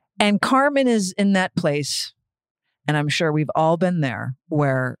 And Carmen is in that place, and I'm sure we've all been there,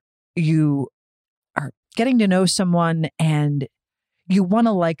 where you are getting to know someone and you want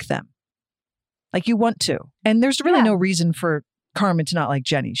to like them. Like you want to. And there's really no reason for Carmen to not like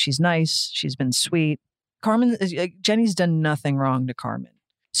Jenny. She's nice. She's been sweet. Jenny's done nothing wrong to Carmen.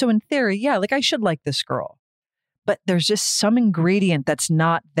 So in theory, yeah, like I should like this girl. But there's just some ingredient that's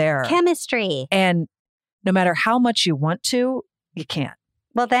not there. Chemistry. And no matter how much you want to, you can't.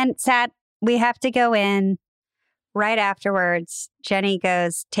 Well, then, we have to go in right afterwards. Jenny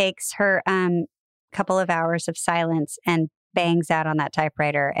takes her couple of hours of silence and bangs out on that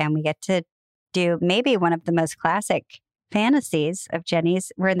typewriter. And we get to do maybe one of the most classic fantasies of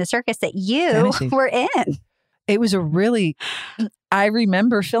Jenny's. We're in the circus that you were in. It was I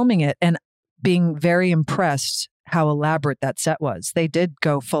remember filming it and being very impressed how elaborate that set was. They did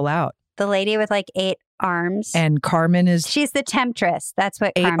go full out. The lady with like 8 arms. And Carmen she's the temptress. That's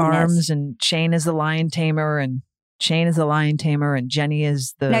what 8 Carmen arms is. And Shane is the lion tamer and Shane is the lion tamer and Jenny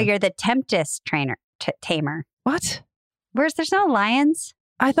is the... No, you're the temptress tamer. What? There's no lions?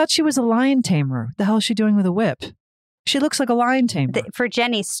 I thought she was a lion tamer. What the hell is she doing with a whip? She looks like a lion tamer. For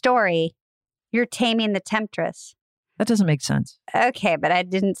Jenny's story, you're taming the temptress. That doesn't make sense. Okay, but I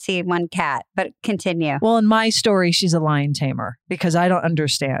didn't see one cat, but continue. Well, in my story, she's a lion tamer because I don't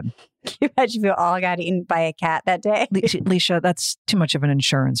understand. Can you imagine if you all got eaten by a cat that day? Leisha, that's too much of an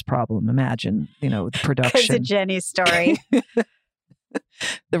insurance problem. Imagine, the production. Because of Jenny's story.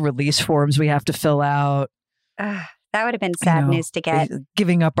 The release forms we have to fill out. That would have been sad news to get.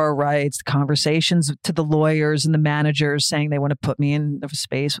 Giving up our rights, the conversations to the lawyers and the managers saying they want to put me in a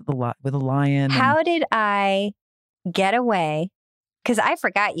space with a lion. How did I get away? Because I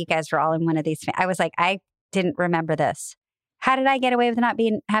forgot you guys were all in one of these. I was like, I didn't remember this. How did I get away with not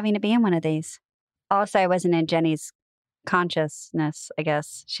having to be in one of these? Also, I wasn't in Jenny's consciousness, I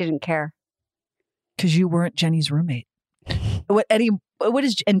guess. She didn't care. Because you weren't Jenny's roommate.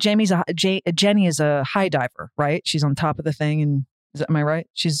 Jenny is a high diver, right? She's on top of the thing, and am I right?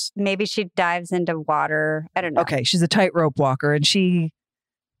 Maybe she dives into water. I don't know. Okay, she's a tightrope walker, and she's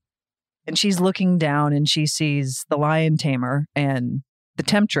looking down, and she sees the lion tamer and the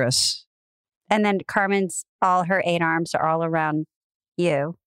temptress. And then Carmen's, all her 8 arms are all around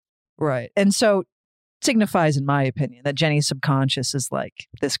you. Right. And so signifies, in my opinion, that Jenny's subconscious is like,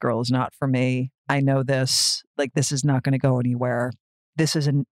 this girl is not for me. I know this. Like, this is not going to go anywhere. This is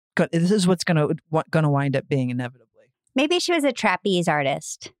what's going to wind up being inevitably. Maybe she was a trapeze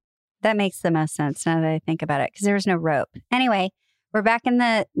artist. That makes the most sense now that I think about it, because there was no rope. Anyway, we're back in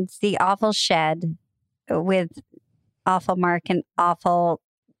the awful shed with awful Mark and awful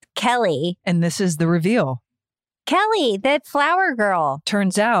Kelly. And this is the reveal. Kelly, the flower girl.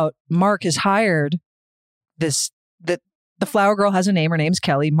 Turns out Mark has hired the flower girl has a name. Her name's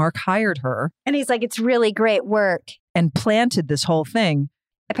Kelly. Mark hired her. And he's like, it's really great work. And planted this whole thing.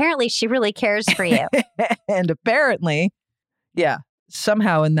 Apparently, she really cares for you. And apparently,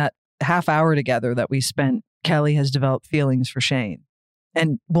 somehow in that half hour together that we spent, Kelly has developed feelings for Shane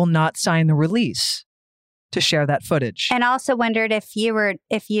and will not sign the release to share that footage. And also wondered if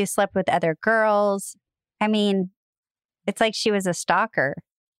you slept with other girls. I mean, it's like she was a stalker.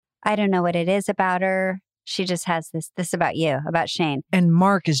 I don't know what it is about her. She just has this about you, about Shane. And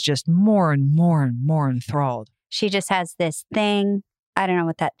Mark is just more and more and more enthralled. She just has this thing. I don't know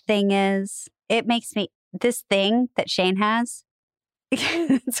what that thing is. It makes me, this thing that Shane has,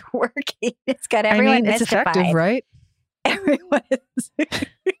 it's working. It's got everyone it's mystified. Effective, right? Everyone is.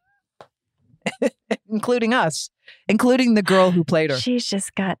 Including us, including the girl who played her. She's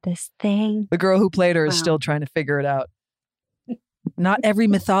just got this thing. The girl who played her is still trying to figure it out. Not every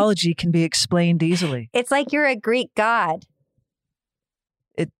mythology can be explained easily. It's like you're a Greek god.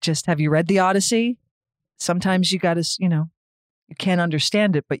 Have you read the Odyssey? Sometimes you got to, you can't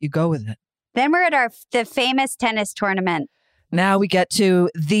understand it, but you go with it. Then we're at the famous tennis tournament. Now we get to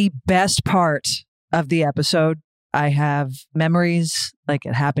the best part of the episode. I have memories like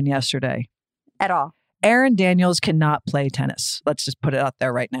it happened yesterday. At all. Erin Daniels cannot play tennis. Let's just put it out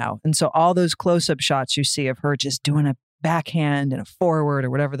there right now. And so all those close-up shots you see of her just doing a backhand and a forward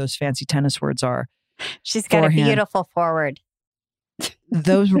or whatever those fancy tennis words are. She's got forehand. a beautiful forward.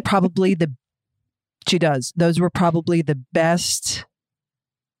 Those were probably those were probably the best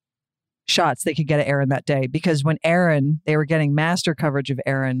shots they could get at Erin that day, because when they were getting master coverage of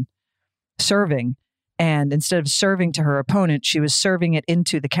Erin serving, and instead of serving to her opponent, she was serving it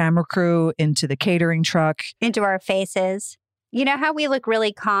into the camera crew, into the catering truck. Into our faces. You know how we look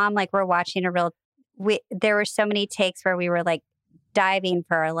really calm, like we're watching there were so many takes where we were like diving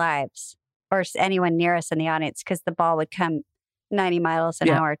for our lives, or anyone near us in the audience, because the ball would come 90 miles an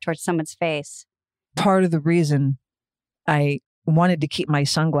hour towards someone's face. Part of the reason I wanted to keep my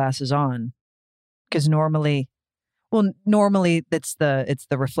sunglasses on, because normally it's the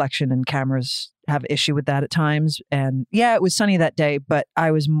reflection, and cameras have issue with that at times. And yeah, it was sunny that day, but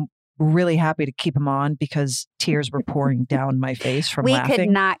I was really happy to keep them on because tears were pouring down my face from laughing. We could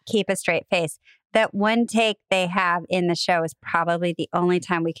not keep a straight face. That one take they have in the show is probably the only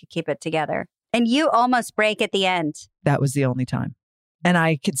time we could keep it together. And you almost break at the end. That was the only time. And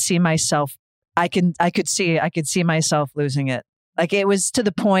I could see myself, I could see myself losing it. Like it was to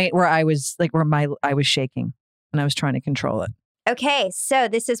the point where I was shaking and I was trying to control it. Okay, so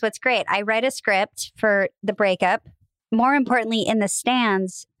this is what's great. I write a script for the breakup. More importantly, in the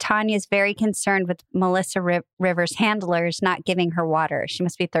stands, Tanya's very concerned with Melissa Rivers' handlers not giving her water. She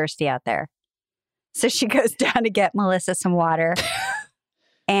must be thirsty out there. So she goes down to get Melissa some water.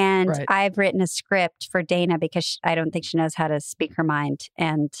 And right. I've written a script for Dana because I don't think she knows how to speak her mind.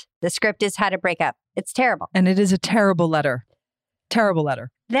 And the script is how to break up. It's terrible. And it is a terrible letter. Terrible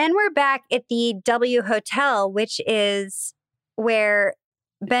letter. Then we're back at the W Hotel, which is where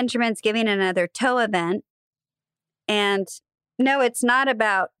Benjamin's giving another toe event. And no, it's not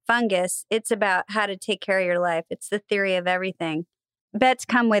about fungus. It's about how to take care of your life. It's the theory of everything. Bets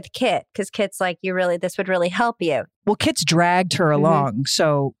come with Kit because Kit's like, this would really help you. Well, Kit's dragged her along.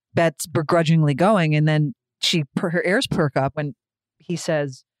 So Bet's begrudgingly going. And then her ears perk up when he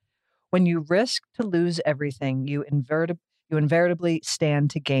says, when you risk to lose everything, you invariably stand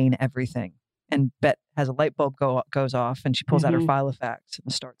to gain everything. And Bet has a light bulb goes off and she pulls out her file of facts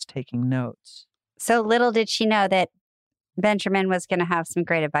and starts taking notes. So little did she know that Benjamin was going to have some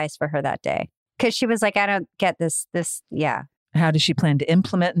great advice for her that day. Because she was like, I don't get this. Yeah. How does she plan to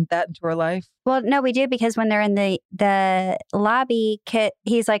implement that into her life? Well, no, we do, because when they're in the lobby, Kit,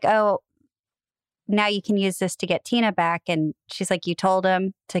 he's like, oh, now you can use this to get Tina back. And she's like, you told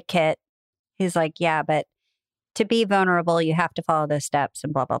him to Kit. He's like, yeah, but to be vulnerable, you have to follow those steps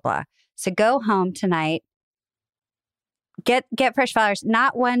and blah, blah, blah. So go home tonight, get fresh flowers,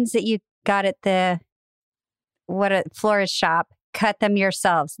 not ones that you got at a florist shop. Cut them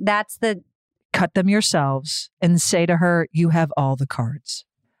yourselves. Cut them yourselves and say to her, you have all the cards.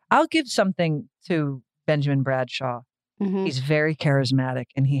 I'll give something to Benjamin Bradshaw. Mm-hmm. He's very charismatic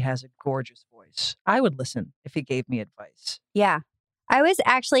and he has a gorgeous voice. I would listen if he gave me advice. Yeah. I was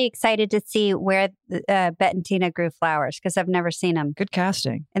actually excited to see where Bet and Tina grew flowers because I've never seen them. Good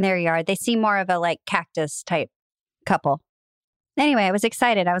casting. And there you are. They seem more of a like cactus type couple. Anyway, I was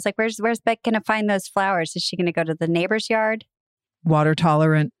excited. I was like, where's Bet going to find those flowers? Is she going to go to the neighbor's yard? Water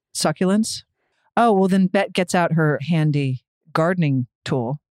tolerant succulents? Oh, well, then Bet gets out her handy gardening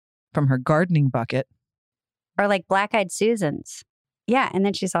tool from her gardening bucket. Or like Black-Eyed Susans. Yeah. And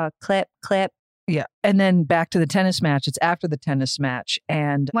then she's all clip. Yeah. And then back to the tennis match. It's after the tennis match.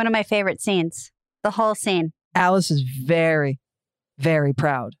 And one of my favorite scenes, the whole scene. Alice is very, very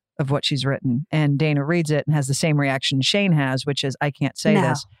proud of what she's written. And Dana reads it and has the same reaction Shane has, which is, I can't say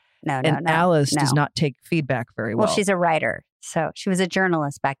this. No. Alice does not take feedback very well. Well, she's a writer. So she was a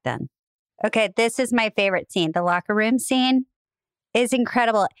journalist back then. Okay, this is my favorite scene. The locker room scene is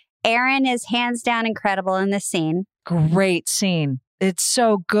incredible. Erin is hands down incredible in this scene. Great scene. It's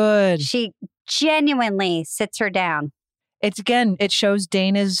so good. She genuinely sits her down. It shows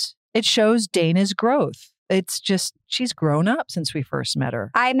Dana's growth. It's just, she's grown up since we first met her.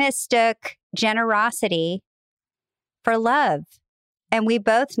 I mistook generosity for love. And we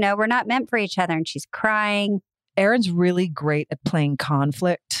both know we're not meant for each other. And she's crying. Erin's really great at playing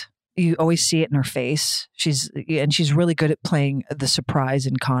conflict. You always see it in her face. She's really good at playing the surprise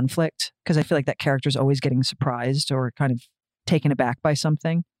in conflict, because I feel like that character is always getting surprised or kind of taken aback by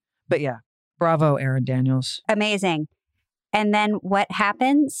something. But yeah, bravo, Erin Daniels. Amazing. And then what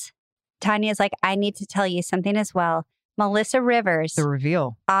happens? Tanya's like, I need to tell you something as well. Melissa Rivers. The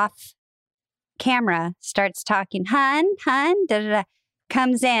reveal. Off camera starts talking, hun, da, da, da,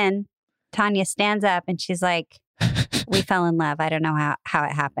 comes in Tanya stands up and she's like, we fell in love. I don't know how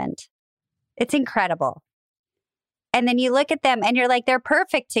it happened. It's incredible. And then you look at them and you're like, they're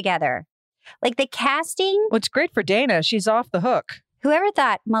perfect together. Like the casting. Well, it's great for Dana. She's off the hook. Whoever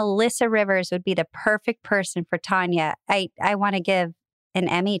thought Melissa Rivers would be the perfect person for Tanya, I want to give an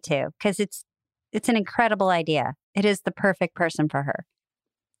Emmy to, because it's an incredible idea. It is the perfect person for her.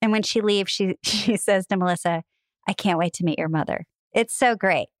 And when she leaves, she says to Melissa, I can't wait to meet your mother. It's so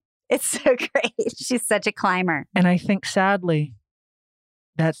great. It's so great. She's such a climber. And I think, sadly,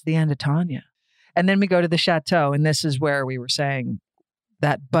 that's the end of Tanya. And then we go to the chateau. And this is where we were saying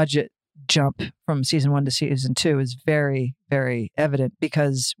that budget jump from season 1 to season 2 is very, very evident,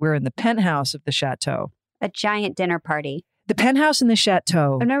 because we're in the penthouse of the chateau. A giant dinner party. The penthouse in the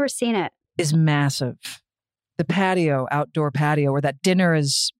chateau. I've never seen it. Is massive. The patio, outdoor patio where that dinner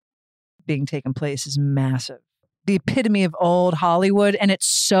is being taken place, is massive. The epitome of old Hollywood, and it's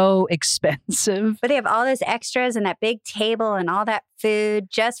so expensive. But they have all those extras and that big table and all that food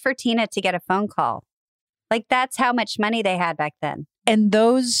just for Tina to get a phone call. Like, that's how much money they had back then. And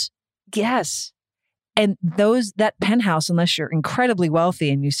those, yes. And that penthouse, unless you're incredibly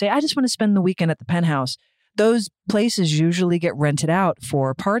wealthy and you say, I just want to spend the weekend at the penthouse, those places usually get rented out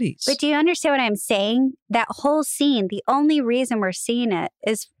for parties. But do you understand what I'm saying? That whole scene, the only reason we're seeing it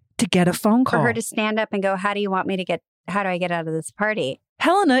is to get a phone call. For her to stand up and go, how do I get out of this party?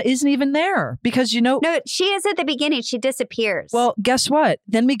 Helena isn't even there because, No, she is at the beginning. She disappears. Well, guess what?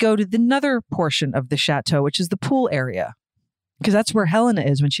 Then we go to another portion of the chateau, which is the pool area. Because that's where Helena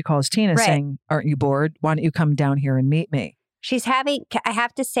is when she calls Tina saying, aren't you bored? Why don't you come down here and meet me? She's having, I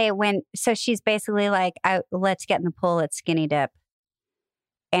have to say, so she's basically like, let's get in the pool, let's skinny dip.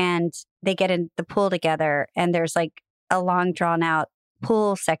 And they get in the pool together and there's like a long drawn out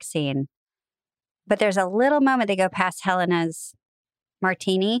pool sex scene. But there's a little moment they go past Helena's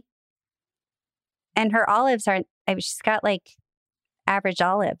martini and her olives she's got like average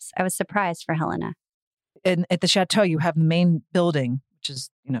olives. I was surprised for Helena. And at the chateau, you have the main building, which is,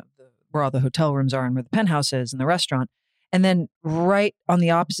 where all the hotel rooms are and where the penthouse is and the restaurant. And then right on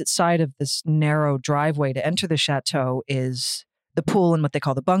the opposite side of this narrow driveway to enter the chateau is the pool and what they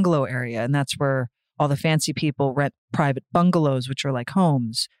call the bungalow area. And that's where all the fancy people rent private bungalows, which are like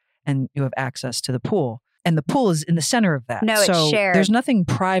homes, and you have access to the pool. And the pool is in the center of that. No, it's shared. There's nothing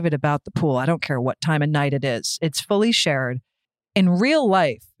private about the pool. I don't care what time of night it is. It's fully shared. In real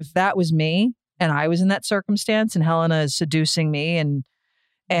life, if that was me and I was in that circumstance and Helena is seducing me and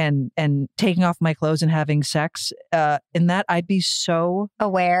taking off my clothes and having sex, in that I'd be so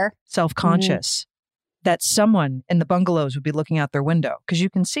aware, self-conscious that someone in the bungalows would be looking out their window because you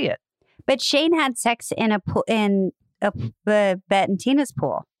can see it. But Shane had sex in the Bet and Tina's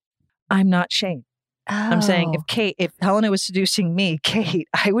pool. I'm not Shane. Oh. I'm saying if Helena was seducing me, Kate,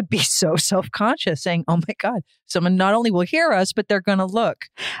 I would be so self-conscious saying, oh my God, someone not only will hear us, but they're going to look.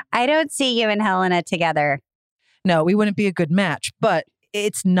 I don't see you and Helena together. No, we wouldn't be a good match, but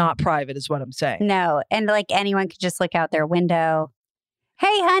it's not private is what I'm saying. No. And like anyone could just look out their window.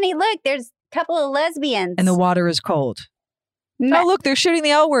 Hey, honey, look, there's a couple of lesbians. And the water is cold. Oh, look, they're shooting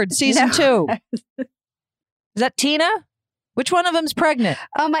the L word, season 2. Is that Tina? Which one of them's pregnant?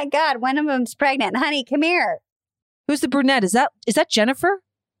 Oh my God, one of them's pregnant. Honey, come here. Who's the brunette? Is that Jennifer?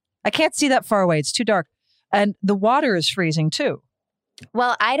 I can't see that far away. It's too dark. And the water is freezing too.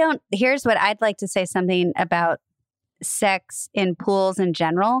 Well, here's what I'd like to say something about sex in pools in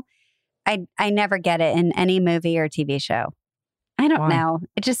general. I never get it in any movie or TV show. I don't know.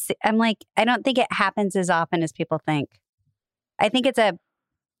 I'm like, I don't think it happens as often as people think. I think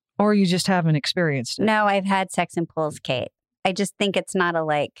or you just haven't experienced it. No, I've had sex in pools, Kate. I just think it's not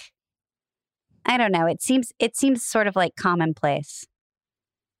I don't know. It seems sort of like commonplace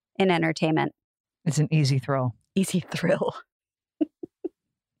in entertainment. It's an easy thrill. Easy thrill.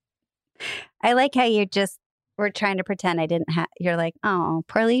 I like how you just were trying to pretend I didn't have, you're like, oh,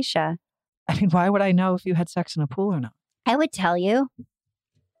 poor Alicia. I mean, why would I know if you had sex in a pool or not? I would tell you.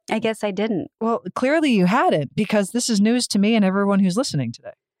 I guess I didn't. Well, clearly you hadn't, because this is news to me and everyone who's listening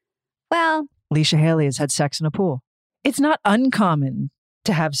today. Well, Alicia Haley has had sex in a pool. It's not uncommon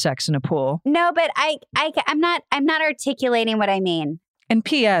to have sex in a pool. No, but I'm not articulating what I mean. And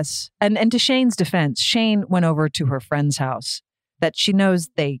P.S. And to Shane's defense, Shane went over to her friend's house that she knows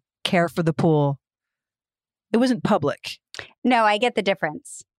they care for the pool. It wasn't public. No, I get the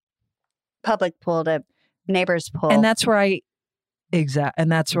difference. Public pool to neighbor's pool. And that's where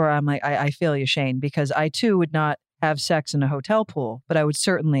I'm like, I feel you, Shane, because I too would not have sex in a hotel pool, but I would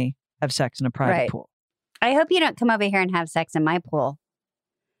certainly have sex in a private pool. I hope you don't come over here and have sex in my pool.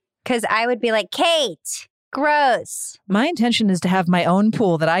 Because I would be like, Kate, Gross. My intention is to have my own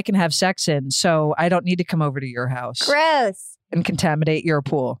pool that I can have sex in, so I don't need to come over to your house. Gross. And contaminate your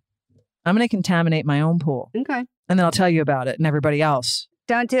pool. I'm going to contaminate my own pool. Okay. And then I'll tell you about it and everybody else.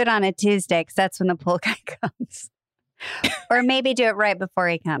 Don't do it on a Tuesday because that's when the pool guy comes. Or maybe do it right before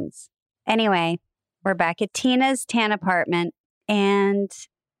he comes. Anyway, we're back at Tina's tan apartment and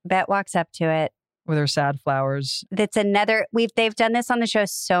Bet walks up to it. With her sad flowers. That's another, they've done this on the show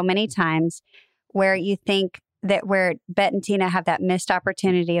so many times where you think that where Bet and Tina have that missed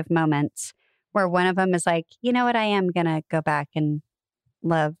opportunity of moments where one of them is like, you know what, I am going to go back and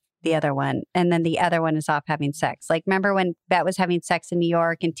love the other one. And then the other one is off having sex. Like, remember when Bet was having sex in New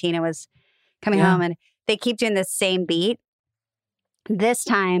York and Tina was coming home and they keep doing the same beat? This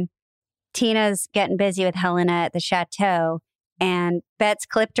time, Tina's getting busy with Helena at the chateau and Bet's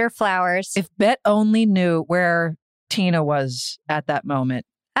clipped her flowers. If Bet only knew where Tina was at that moment.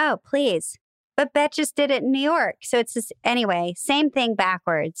 Oh, please. But Bet just did it in New York. So it's this, anyway, same thing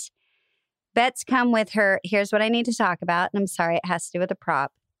backwards. Bet's come with her. Here's what I need to talk about. And I'm sorry, it has to do with a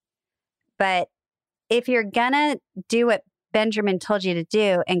prop. But if you're going to do what Benjamin told you to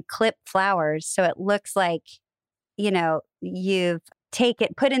do and clip flowers so it looks like, you know, you've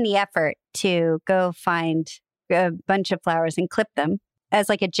put in the effort to go find a bunch of flowers and clip them as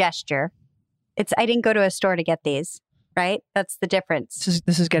like a gesture. I didn't go to a store to get these, right? That's the difference.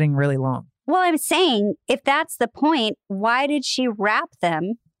 This is getting really long. Well, I'm saying if that's the point, why did she wrap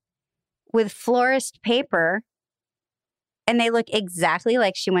them with florist paper and they look exactly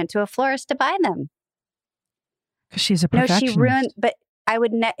like she went to a florist to buy them? Because she's a perfectionist. No, she ruined, but I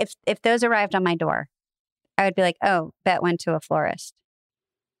would, if those arrived on my door, I would be like, oh, Bet went to a florist.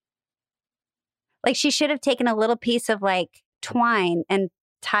 Like she should have taken a little piece of like twine and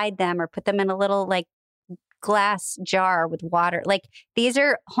tied them or put them in a little like glass jar with water. Like these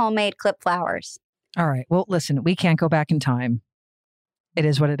are homemade clip flowers. All right. Well, listen, we can't go back in time. It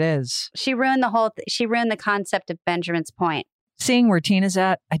is what it is. She ruined she ruined the concept of Benjamin's point. Seeing where Tina's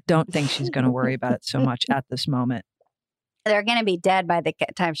at, I don't think she's going to worry about it so much at this moment. They're going to be dead by the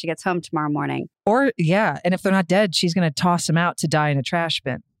time she gets home tomorrow morning. Or, yeah. And if they're not dead, she's going to toss them out to die in a trash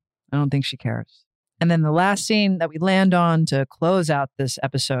bin. I don't think she cares. And then the last scene that we land on to close out this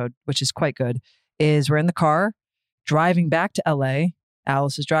episode, which is quite good, is we're in the car driving back to LA.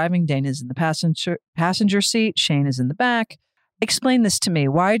 Alice is driving. Dana's in the passenger seat. Shane is in the back. Explain this to me.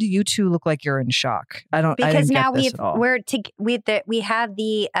 Why do you two look like you're in shock? Because now we have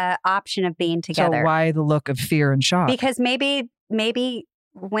the option of being together. So why the look of fear and shock? Because maybe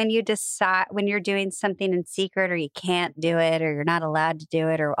when you decide, when you're doing something in secret or you can't do it or you're not allowed to do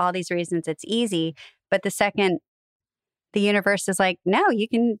it or all these reasons, it's easy. But the second the universe is like, no, you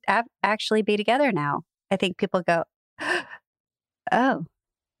can actually be together now. I think people go, oh.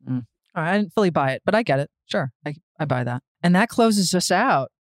 All right, I didn't fully buy it, but I get it. Sure, I buy that. And that closes us out.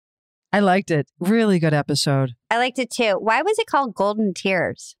 I liked it. Really good episode. I liked it too. Why was it called Golden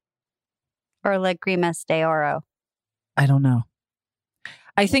Tears or Lagrimas de Oro? I don't know.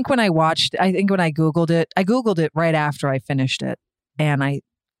 I think when I Googled it right after I finished it and I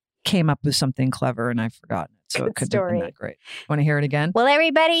came up with something clever and I've forgotten it. So it couldn't have been that great. Want to hear it again? Well,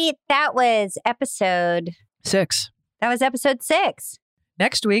 everybody, that was episode 6. That was episode 6.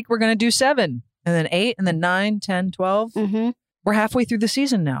 Next week, we're going to do 7 and then 8 and then 9, 10, 12. Mm-hmm. We're halfway through the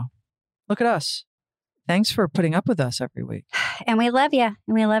season now. Look at us. Thanks for putting up with us every week. And we love you. And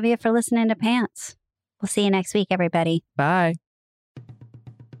we love you for listening to Pants. We'll see you next week, everybody. Bye.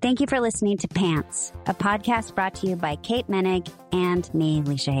 Thank you for listening to Pants, a podcast brought to you by Kate Menig and me,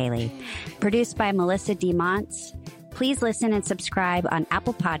 Leisha Haley. Produced by Melissa D. Montz. Please listen and subscribe on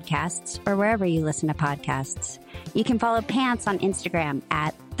Apple Podcasts or wherever you listen to podcasts. You can follow Pants on Instagram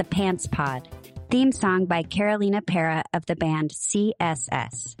at @ThePantsPod. Theme song by Carolina Pera of the band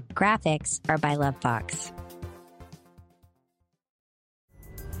CSS. Graphics are by Love Fox.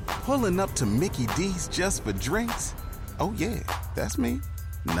 Pulling up to Mickey D's just for drinks? Oh yeah, that's me.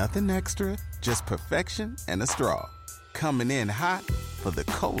 Nothing extra, just perfection and a straw. Coming in hot for the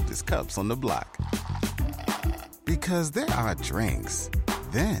coldest cups on the block. Because there are drinks.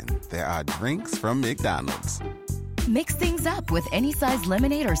 Then there are drinks from McDonald's. Mix things up with any size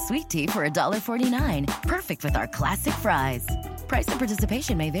lemonade or sweet tea for $1.49. Perfect with our classic fries. Price and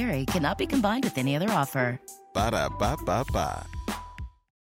participation may vary. Cannot be combined with any other offer. Ba-da-ba-ba-ba.